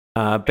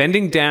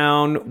 Bending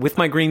down with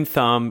my green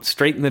thumb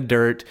straight in the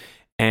dirt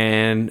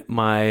and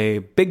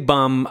my big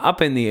bum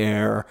up in the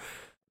air,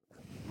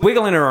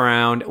 wiggling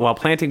around while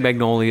planting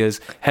magnolias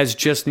has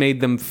just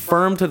made them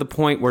firm to the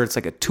point where it's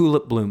like a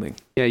tulip blooming.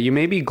 Yeah, you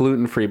may be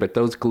gluten-free, but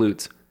those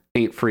glutes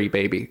ain't free,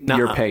 baby. Nuh-uh.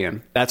 You're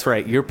paying. That's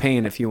right. You're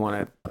paying if you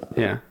want it.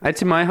 Yeah. I'd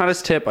say my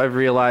hottest tip I've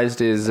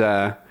realized is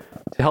to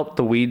help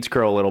the weeds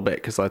grow a little bit,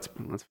 because let's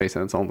face it,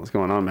 that's all that's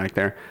going on back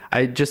there.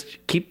 I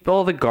just keep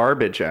all the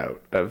garbage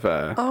out of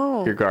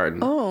your garden.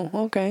 Oh,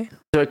 okay.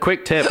 So a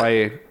quick tip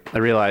I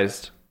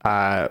realized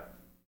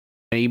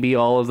maybe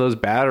all of those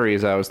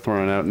batteries I was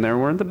throwing out in there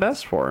weren't the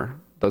best for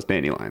those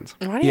dandelions.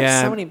 Why do you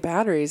have so many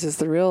batteries is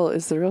the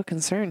real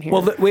concern here.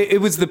 Well,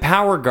 it was the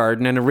power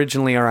garden, and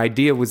originally our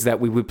idea was that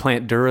we would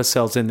plant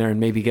Duracells in there and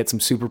maybe get some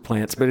super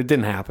plants, but it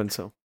didn't happen.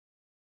 So,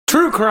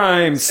 True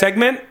Crime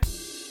segment.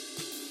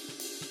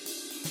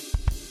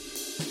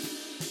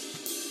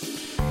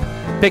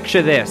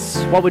 Picture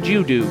this. What would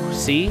you do?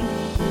 See?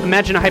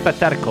 Imagine a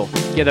hypothetical.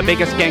 You're the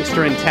biggest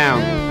gangster in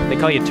town. They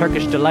call you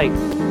Turkish Delight.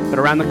 But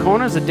around the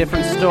corner's a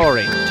different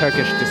story.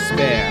 Turkish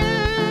Despair.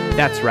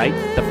 That's right.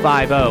 The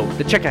 5-0.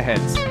 The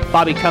chickaheads.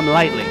 Bobby Come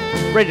Lightly.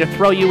 Ready to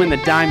throw you in the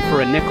dime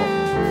for a nickel.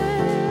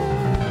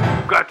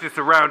 Got you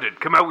surrounded.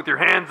 Come out with your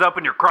hands up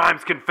and your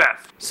crimes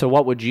confessed. So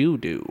what would you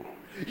do?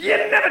 You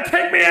never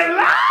take me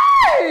alive!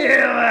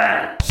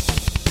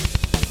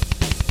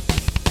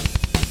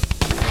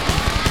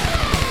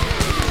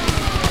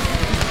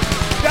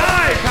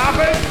 Die,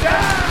 coppers,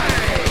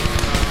 die!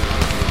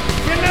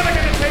 You're never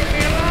gonna take me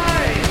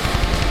alive!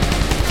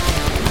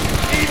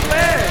 Eat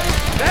lead,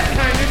 that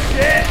kind of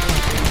shit!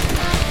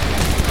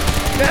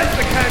 That's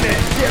the kind of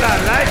shit I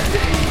like to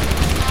eat!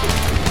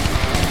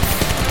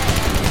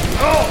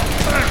 Oh,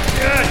 fuck,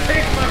 yeah,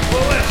 take my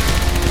bullet!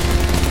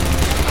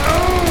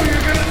 Oh,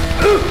 you're gonna...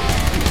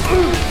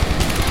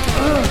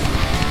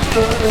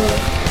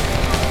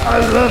 I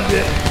loved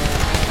it!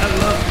 I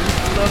loved it!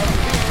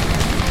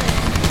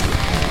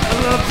 I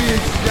love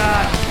being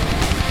shot.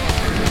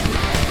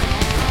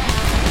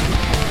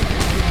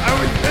 I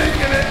was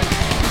thinking it.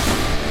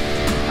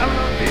 I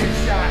love being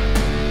shot.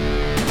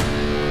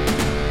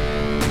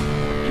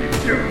 Keep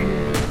shooting.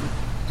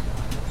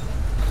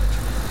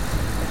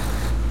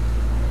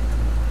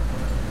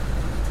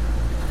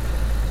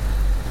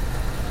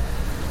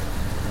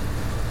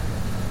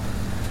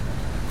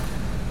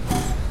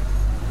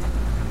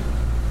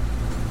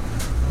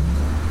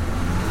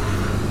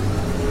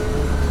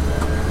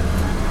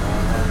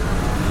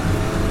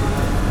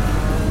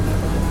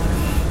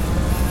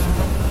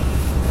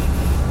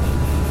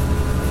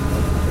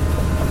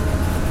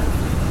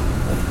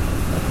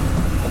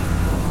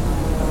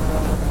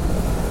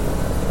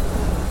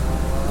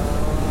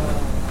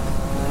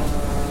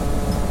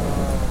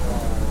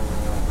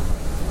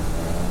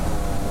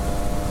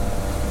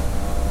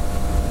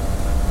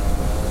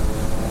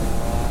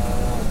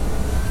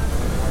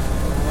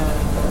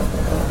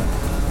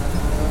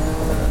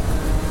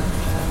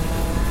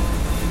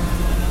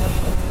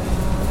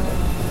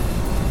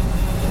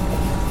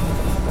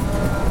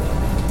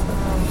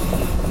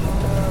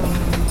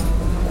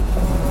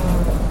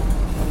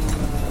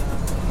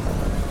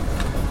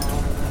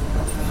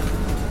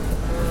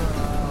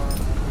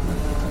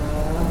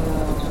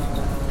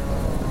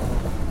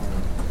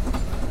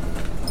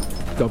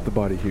 dump the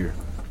body here.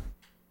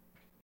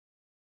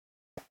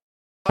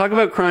 Talk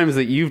about crimes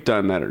that you've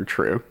done that are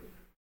true.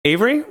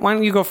 Avery, why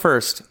don't you go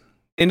first?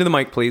 Into the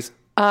mic, please.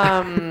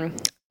 I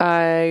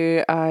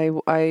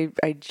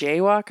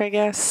jaywalk, I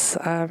guess.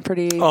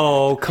 Pretty.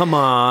 Oh, come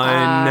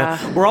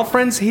on. We're all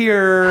friends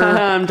here.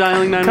 I'm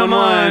dialing 911. Come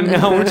on.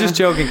 No, we're just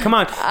joking. Come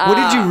on. What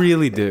did you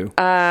really do?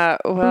 I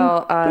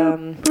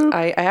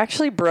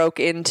actually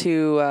broke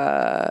into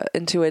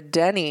a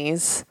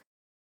Denny's.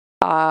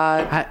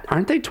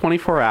 Aren't they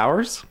 24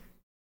 hours?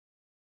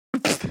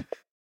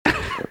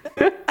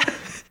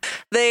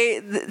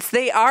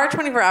 They are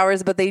 24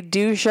 hours, but they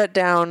do shut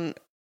down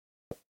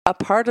a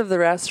part of the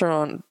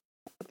restaurant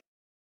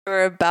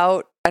for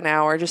about an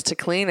hour just to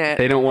clean it.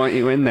 They don't want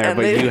you in there,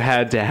 but you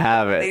had to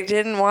have it. They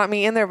didn't want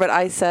me in there, but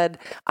I said,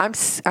 I'm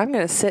going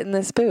to sit in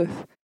this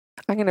booth.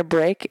 I'm going to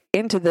break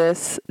into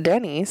this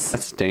Denny's.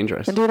 That's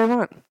dangerous. And do what I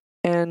want.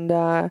 And,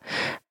 I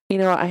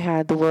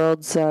had the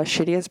world's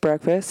shittiest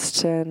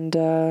breakfast, and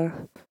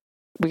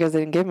because they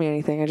didn't give me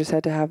anything, I just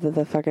had to have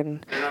the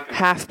fucking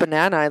half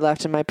banana I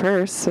left in my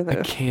purse. I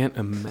can't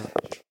imagine.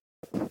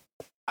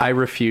 I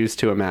refuse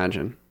to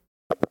imagine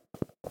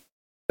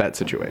that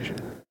situation.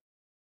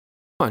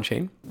 Come on,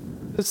 Shane.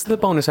 This is the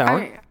bonus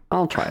hour.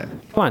 I'll try it.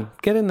 Come on,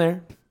 get in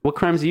there. What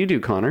crimes do you do,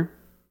 Connor?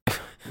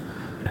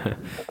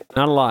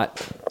 Not a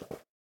lot.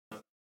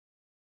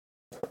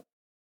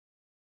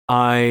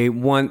 I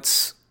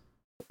once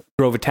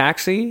drove a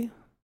taxi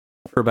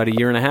for about a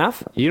year and a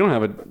half. You don't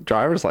have a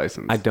driver's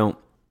license. I don't.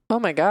 Oh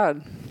my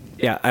God.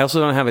 Yeah, I also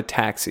don't have a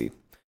taxi.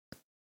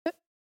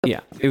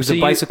 Yeah, it was a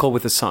bicycle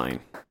with a sign.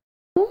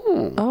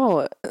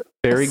 Oh.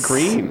 Very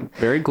green.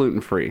 Very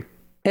gluten-free.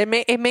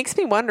 It makes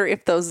me wonder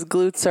if those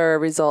glutes are a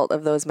result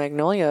of those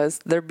magnolias.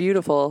 They're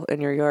beautiful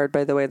in your yard,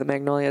 by the way, the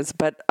magnolias.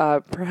 But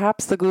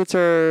perhaps the glutes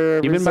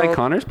are. You've been by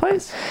Connor's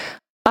place?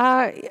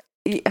 I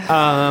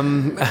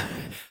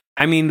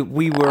mean,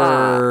 we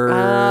were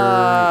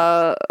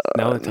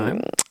no the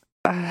time.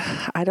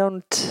 I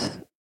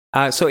don't.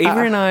 So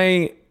Avery and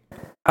I.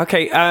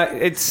 Okay,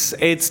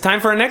 it's time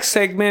for our next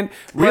segment.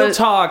 Real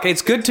talk.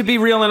 It's good to be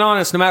real and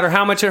honest, no matter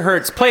how much it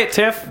hurts. Play it,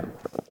 Tiff.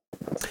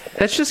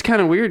 That's just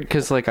kind of weird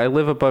because, I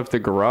live above the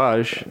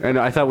garage, and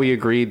I thought we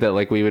agreed that,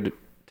 we would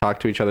talk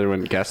to each other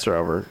when guests are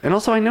over. And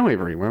also, I know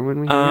Avery. Where would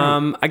we?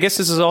 I guess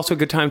this is also a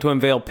good time to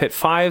unveil Pit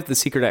 5, the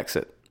secret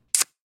exit.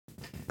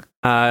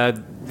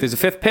 There's a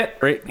fifth pit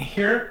right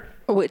here,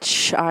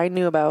 which I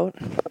knew about.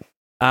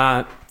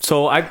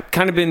 So I've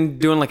kind of been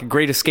doing a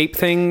great escape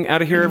thing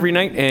out of here every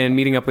night and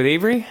meeting up with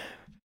Avery.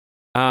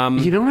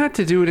 You don't have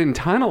to do it in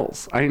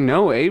tunnels. I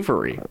know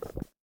Avery.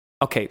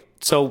 Okay,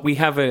 so we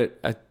have a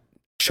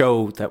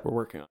show that we're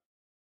working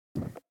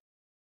on.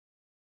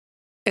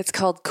 It's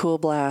called Cool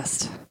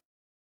Blast.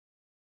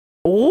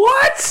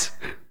 What?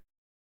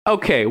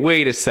 Okay,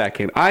 wait a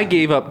second. I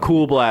gave up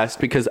Cool Blast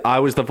because I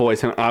was the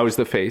voice and I was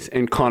the face,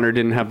 and Connor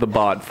didn't have the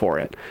bod for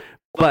it.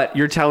 But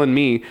you're telling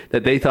me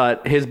that they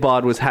thought his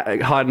bod was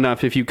hot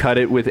enough if you cut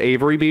it with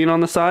Avery being on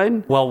the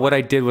side? Well, what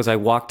I did was I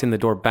walked in the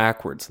door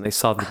backwards, and they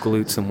saw the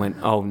glutes and went,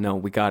 "Oh no,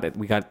 we got it.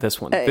 We got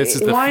this one. This is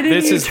the." Why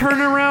didn't you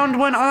turn around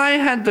when I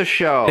had the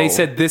show? They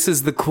said this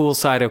is the cool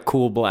side of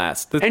Cool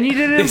Blast, and you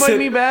didn't invite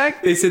me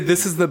back. They said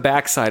this is the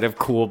backside of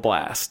Cool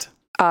Blast.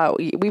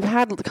 We've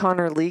had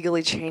Connor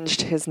legally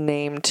changed his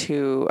name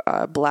to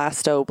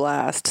Blasto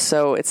Blast,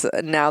 so it's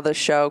now the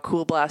show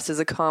Cool Blast is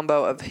a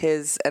combo of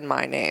his and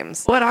my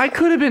names. But I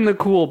could have been the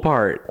cool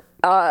part.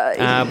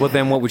 Well,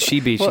 then what would she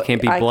be? She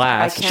can't be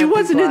Blast. She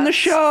wasn't in the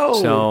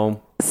show.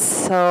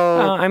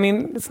 So I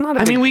mean, it's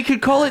not. We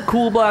could call it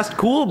Cool Blast.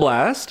 Cool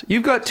Blast.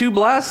 You've got two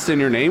blasts in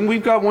your name.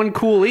 We've got one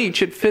cool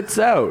each. It fits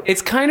out.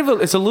 It's kind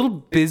of it's a little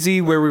busy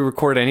where we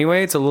record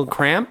anyway. It's a little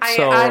cramped.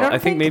 So I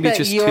think maybe it's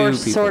just two people.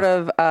 Sort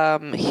of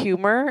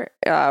humor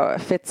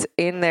fits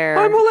in there.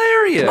 I'm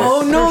hilarious.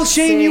 Oh no,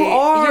 Shane, you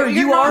are.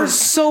 You are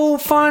so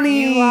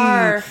funny. You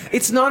are.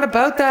 It's not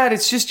about that.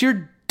 It's just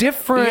you're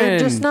different. You're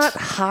just not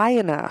high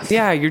enough.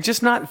 Yeah, you're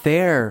just not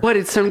there. What?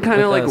 It's some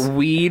kind of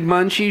weed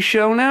munchy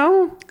show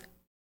now?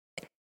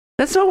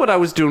 That's not what I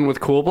was doing with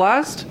Cool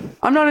Blast.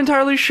 I'm not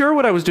entirely sure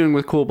what I was doing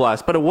with Cool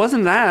Blast, but it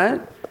wasn't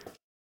that.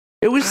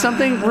 It was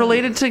something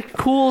related to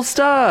cool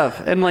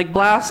stuff and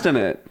blasting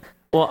it.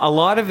 Well, a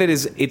lot of it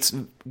is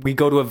we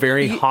go to a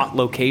very hot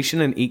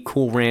location and eat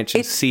Cool Ranch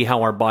and see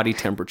how our body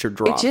temperature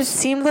drops. It just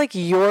seemed like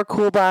your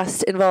Cool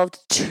Blast involved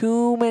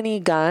too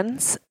many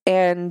guns,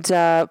 and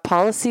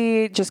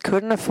policy just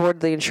couldn't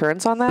afford the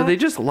insurance on that. So they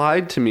just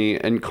lied to me,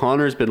 and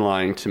Connor's been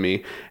lying to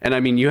me.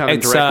 And you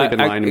haven't directly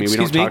been lying to me. We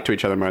don't talk to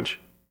each other much.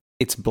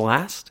 It's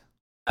Blast?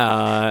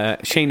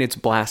 Shane, it's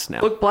Blast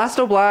now. Look,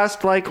 Blasto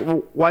Blast,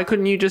 why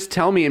couldn't you just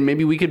tell me and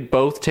maybe we could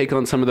both take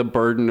on some of the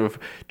burden of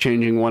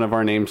changing one of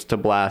our names to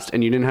Blast,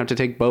 and you didn't have to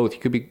take both. You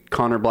could be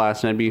Connor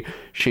Blast and I'd be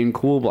Shane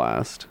Cool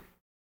Blast.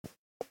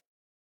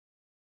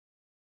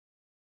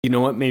 You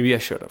know what? Maybe I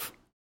should have.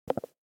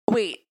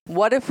 Wait,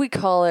 what if we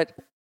call it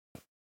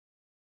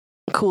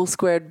Cool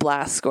Squared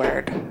Blast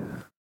Squared?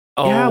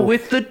 Oh. Yeah,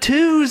 with the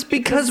twos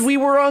because we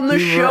were on the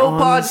show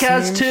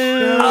podcast too.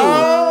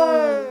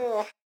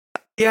 Oh!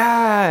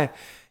 Yeah.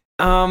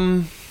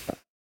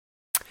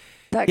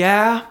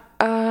 Yeah.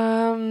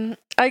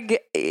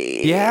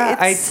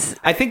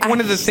 I think one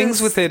of the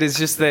things with it is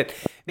just that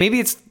maybe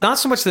it's not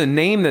so much the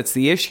name that's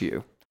the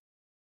issue.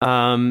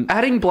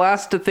 Adding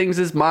blast to things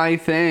is my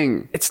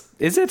thing.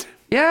 Is it?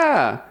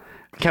 Yeah.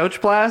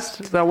 Couch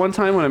blast. That one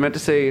time when I meant to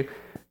say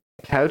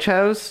couch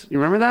house. You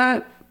remember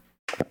that?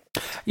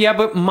 Yeah,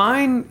 but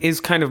mine is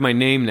kind of my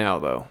name now,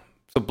 though.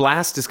 So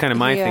blast is kind of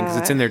my thing because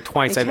it's in there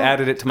twice. I've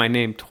added it to my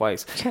name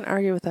twice. Can't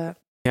argue with that.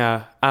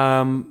 Yeah.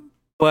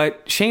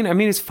 But Shane, I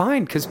mean, it's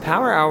fine because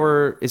Power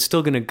Hour is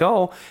still going to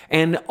go,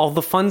 and all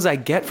the funds I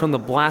get from the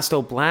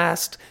Blasto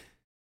Blast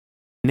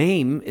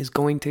name is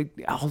going to,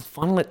 I'll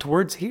funnel it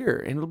towards here,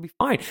 and it'll be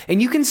fine.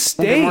 And you can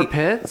stay. More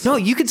pits? No,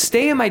 you can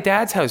stay in my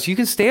dad's house. You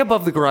can stay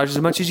above the garage as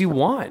much as you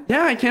want.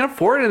 Yeah, I can't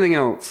afford anything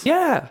else.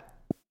 Yeah.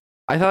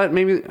 I thought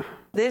maybe.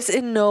 This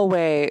in no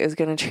way is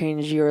going to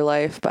change your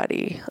life,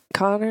 buddy.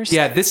 Connor.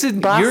 Yeah, this is.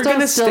 Blasto You're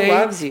gonna still stay.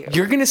 loves you.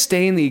 You're gonna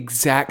stay in the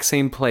exact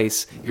same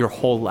place your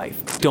whole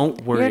life. Don't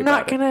worry about it. You're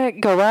not going to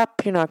go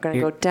up. You're not going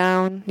to go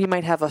down. You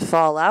might have a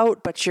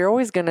fallout, but you're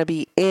always going to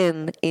be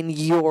in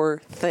your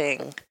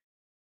thing.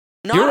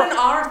 Not in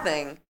our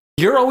thing.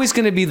 You're always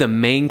going to be the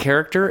main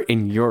character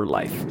in your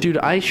life. Dude,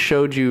 I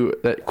showed you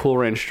that Cool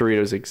Ranch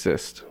Doritos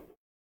exist.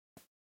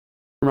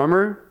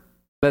 Remember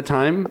that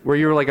time where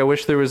you were like, I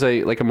wish there was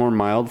a more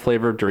mild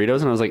flavor of Doritos,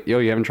 and I was like, yo,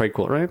 you haven't tried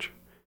Cool Ranch?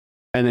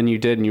 And then you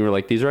did, and you were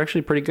like, these are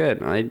actually pretty good.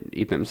 And I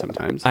eat them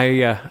sometimes.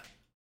 I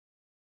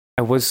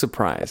was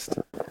surprised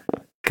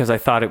because I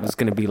thought it was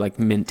going to be like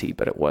minty,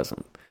 but it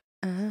wasn't.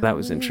 That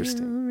was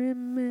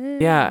interesting.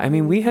 Yeah, I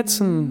mean, we had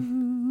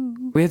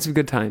some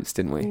good times,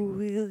 didn't we?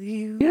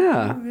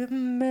 Yeah.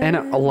 And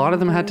a lot of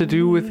them had to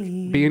do with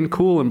being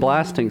cool and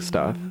blasting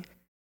stuff.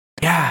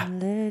 Yeah.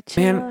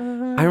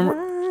 Man, I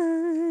remember.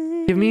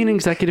 Give me an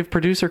executive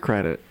producer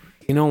credit.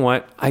 You know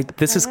what?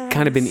 This has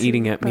kind of been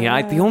eating at me.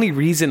 The only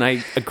reason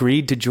I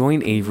agreed to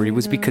join Avery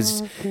was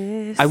because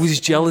I was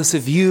jealous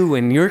of you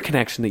and your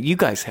connection that you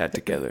guys had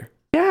together.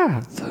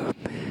 Yeah.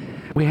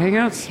 We hang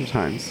out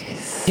sometimes.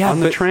 Yeah, on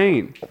the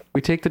train.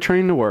 We take the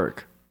train to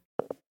work.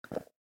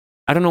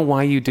 I don't know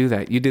why you do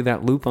that. You do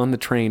that loop on the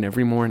train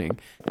every morning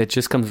that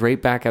just comes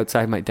right back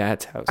outside my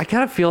dad's house. I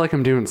kind of feel like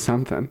I'm doing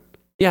something.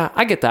 Yeah,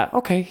 I get that.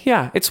 Okay,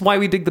 yeah. It's why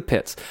we dig the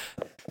pits.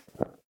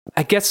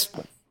 I guess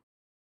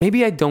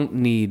maybe I don't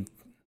need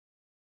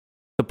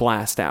the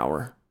blast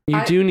hour.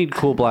 You do need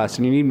Cool Blast,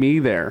 and you need me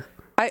there.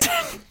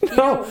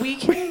 We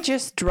can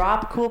just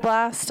drop Cool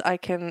Blast. I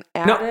can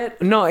add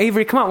it. No,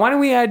 Avery, come on. Why don't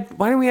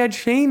we add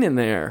Shane in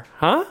there?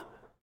 Huh?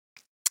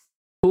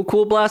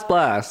 Cool Blast.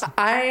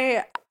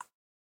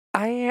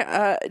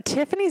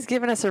 Tiffany's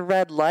given us a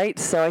red light,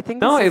 so I think.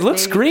 No, it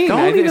looks green.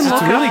 It's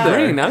really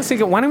green. I was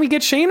thinking, why don't we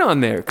get Shane on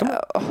there? Come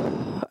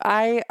on.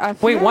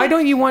 Wait, why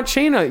don't you want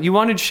Shane? You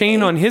wanted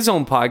Shane on his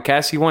own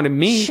podcast. You wanted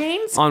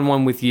me on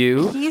one with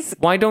you.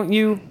 Why don't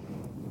you?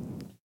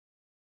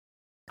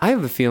 I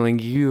have a feeling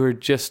you are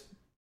just.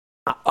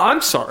 I'm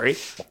sorry.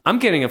 I'm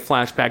getting a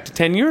flashback to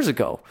 10 years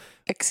ago.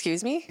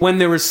 Excuse me? When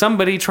there was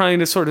somebody trying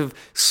to sort of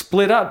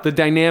split up the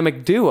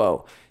dynamic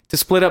duo. To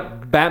split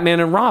up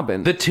Batman and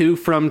Robin. The 2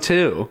 from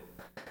 2.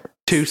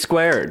 2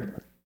 squared.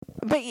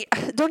 But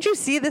don't you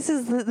see? This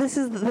is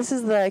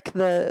like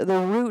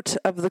the root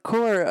of the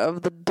core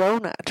of the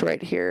donut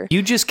right here.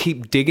 You just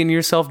keep digging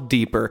yourself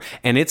deeper,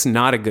 and it's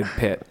not a good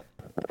pit.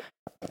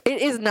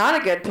 It is not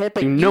a good pit,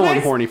 but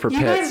I'm horny for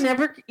pits.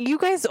 You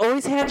guys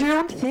always had your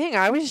own thing.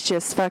 I was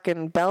just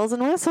fucking bells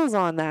and whistles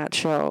on that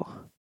show.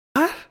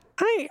 What?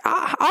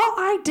 All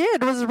I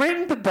did was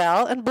ring the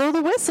bell and blow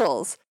the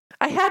whistles.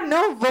 I had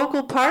no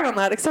vocal part on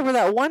that except for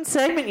that one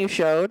segment you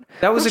showed.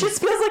 Which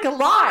just feels like a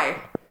lie.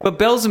 But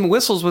Bells and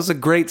Whistles was a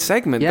great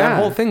segment. Yeah. That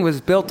whole thing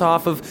was built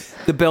off of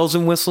the Bells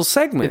and Whistles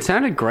segment. It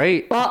sounded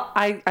great. Well,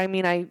 I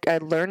mean, I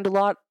learned a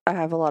lot. I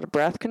have a lot of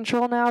breath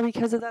control now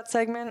because of that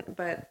segment.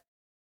 But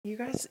you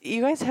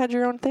guys had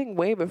your own thing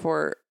way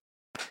before,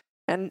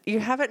 and you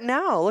have it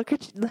now. Look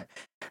at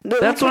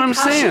that's what I'm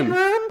saying.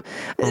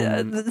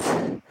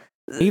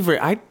 Avery,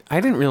 I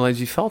didn't realize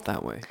you felt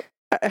that way.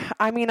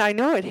 I mean, I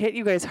know it hit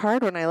you guys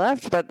hard when I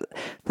left, but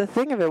the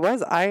thing of it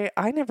was, I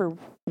never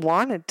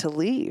wanted to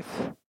leave.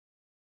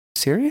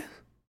 Serious?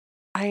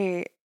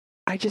 I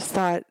just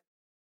thought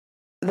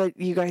that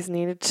you guys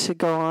needed to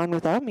go on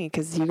without me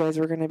because you guys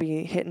were going to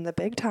be hitting the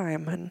big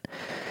time, and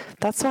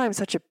that's why I'm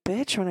such a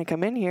bitch when I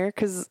come in here.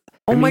 Because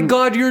my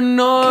God, you're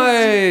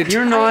not.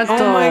 You're not.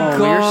 Oh my God,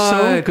 you're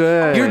so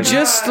good. You're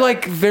just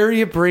like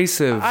very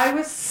abrasive. I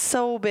was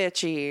so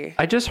bitchy.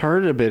 I just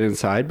hurt a bit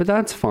inside, but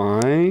that's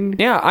fine.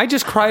 Yeah, I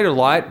just cried a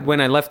lot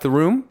when I left the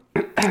room.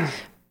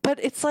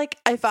 But it's like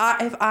if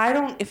I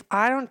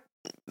don't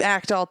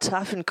act all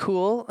tough and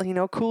cool,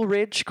 Cool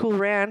Ridge, Cool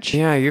Ranch.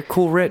 Yeah, you're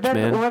Cool Rich,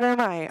 man. What am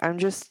I? I'm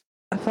just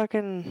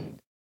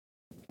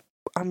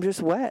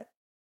wet.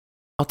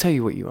 I'll tell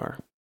you what you are.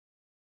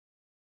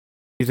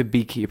 You're the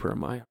beekeeper of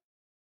my.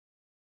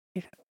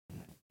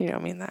 You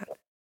don't mean that.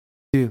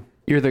 You.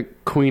 You're the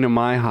queen of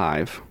my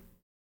hive.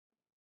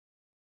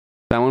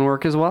 That one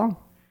work as well?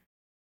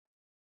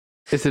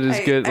 Is it as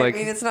good? I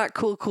mean, it's not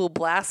cool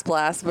blast,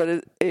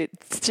 but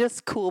it's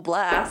just cool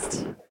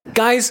blast.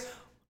 Guys,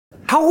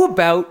 how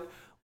about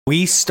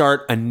we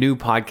start a new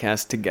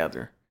podcast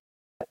together?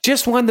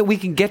 Just one that we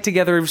can get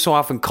together every so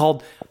often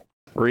called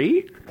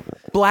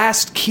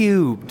Blast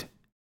Cubed.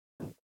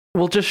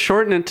 We'll just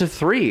shorten it to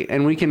 3,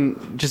 and we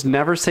can just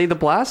never say the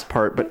blast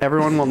part, but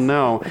everyone will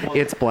know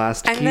it's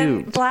Blast Cubed. And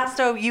then,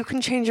 Blasto, you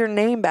can change your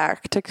name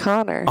back to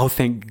Connor. Oh,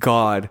 thank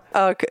God.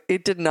 Oh,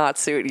 it did not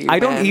suit you, I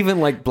don't even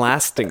like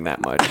blasting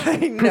that much. I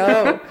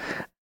know.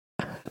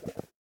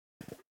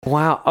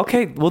 Wow.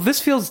 Okay, well, this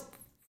feels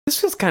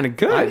kind of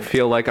good. I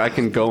feel like I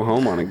can go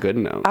home on a good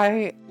note.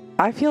 I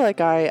feel like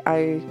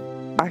I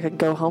could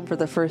go home for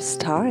the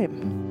first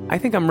time. I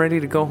think I'm ready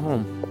to go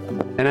home.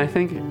 And I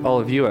think all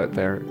of you out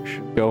there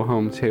should go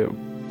home too.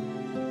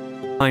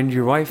 Find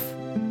your wife,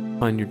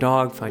 find your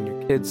dog, find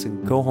your kids,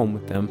 and go home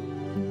with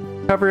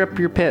them. Cover up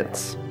your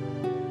pits.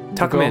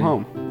 Tuck them in. Go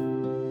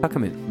home. Tuck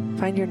them in.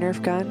 Find your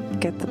Nerf gun,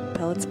 get the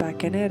pellets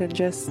back in it, and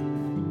just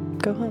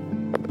go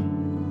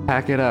home.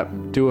 Pack it up.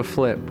 Do a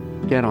flip.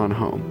 Get on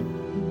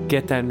home.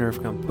 Get that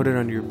Nerf gun. Put it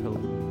under your pillow.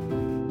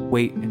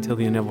 Wait until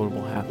the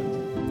inevitable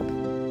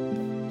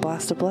happens.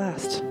 Blast a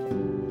blast.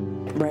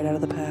 Right out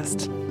of the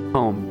past.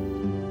 Home.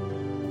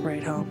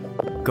 Right home.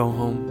 Go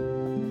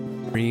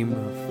home. Dream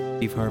of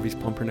Steve Harvey's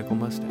pumpernickel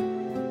mustache.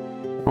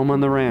 Home on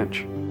the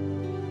ranch.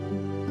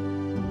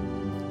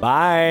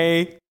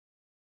 Bye.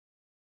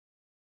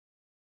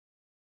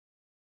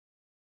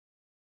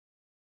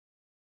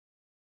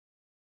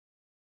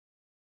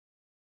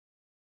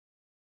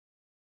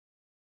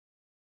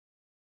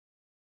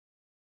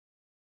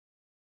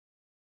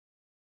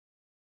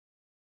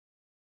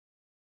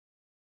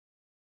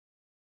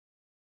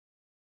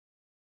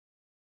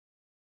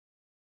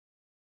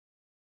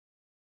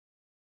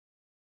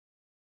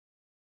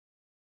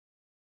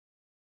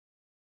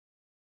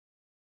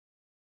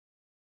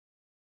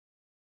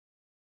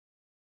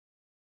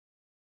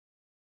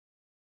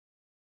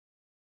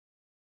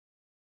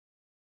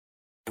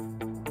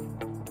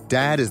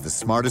 Dad is the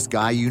smartest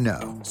guy you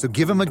know, so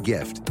give him a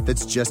gift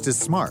that's just as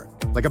smart.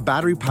 Like a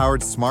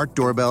battery-powered smart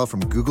doorbell from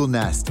Google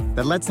Nest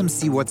that lets him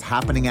see what's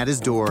happening at his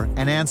door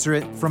and answer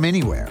it from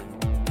anywhere.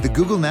 The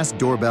Google Nest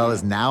doorbell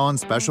is now on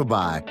special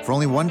buy for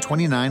only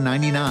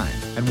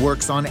 $129.99 and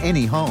works on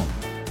any home.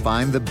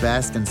 Find the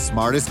best and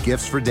smartest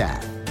gifts for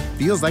Dad.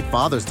 Feels like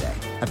Father's Day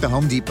at the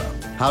Home Depot.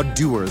 How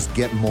doers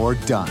get more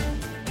done.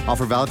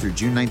 Offer valid through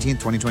June 19,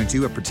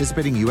 2022 at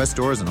participating U.S.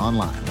 stores and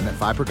online. Limit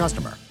 5 per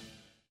customer.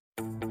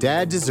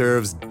 Dad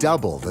deserves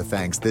double the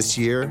thanks this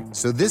year,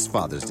 so this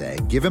Father's Day,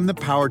 give him the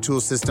power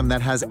tool system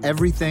that has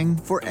everything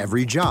for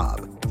every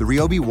job. The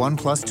Ryobi One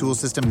Plus tool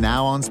system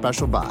now on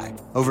special buy.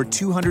 Over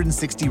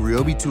 260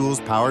 Ryobi tools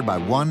powered by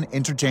one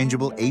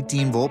interchangeable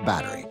 18-volt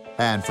battery.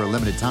 And for a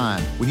limited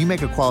time, when you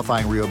make a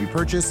qualifying Ryobi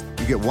purchase,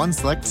 you get one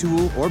select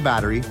tool or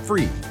battery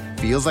free.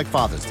 Feels like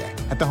Father's Day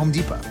at the Home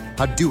Depot.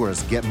 How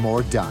doers get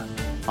more done.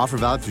 Offer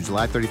valid through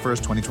July 31st,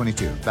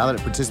 2022. Valid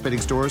at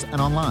participating stores and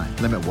online.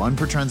 Limit 1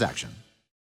 per transaction.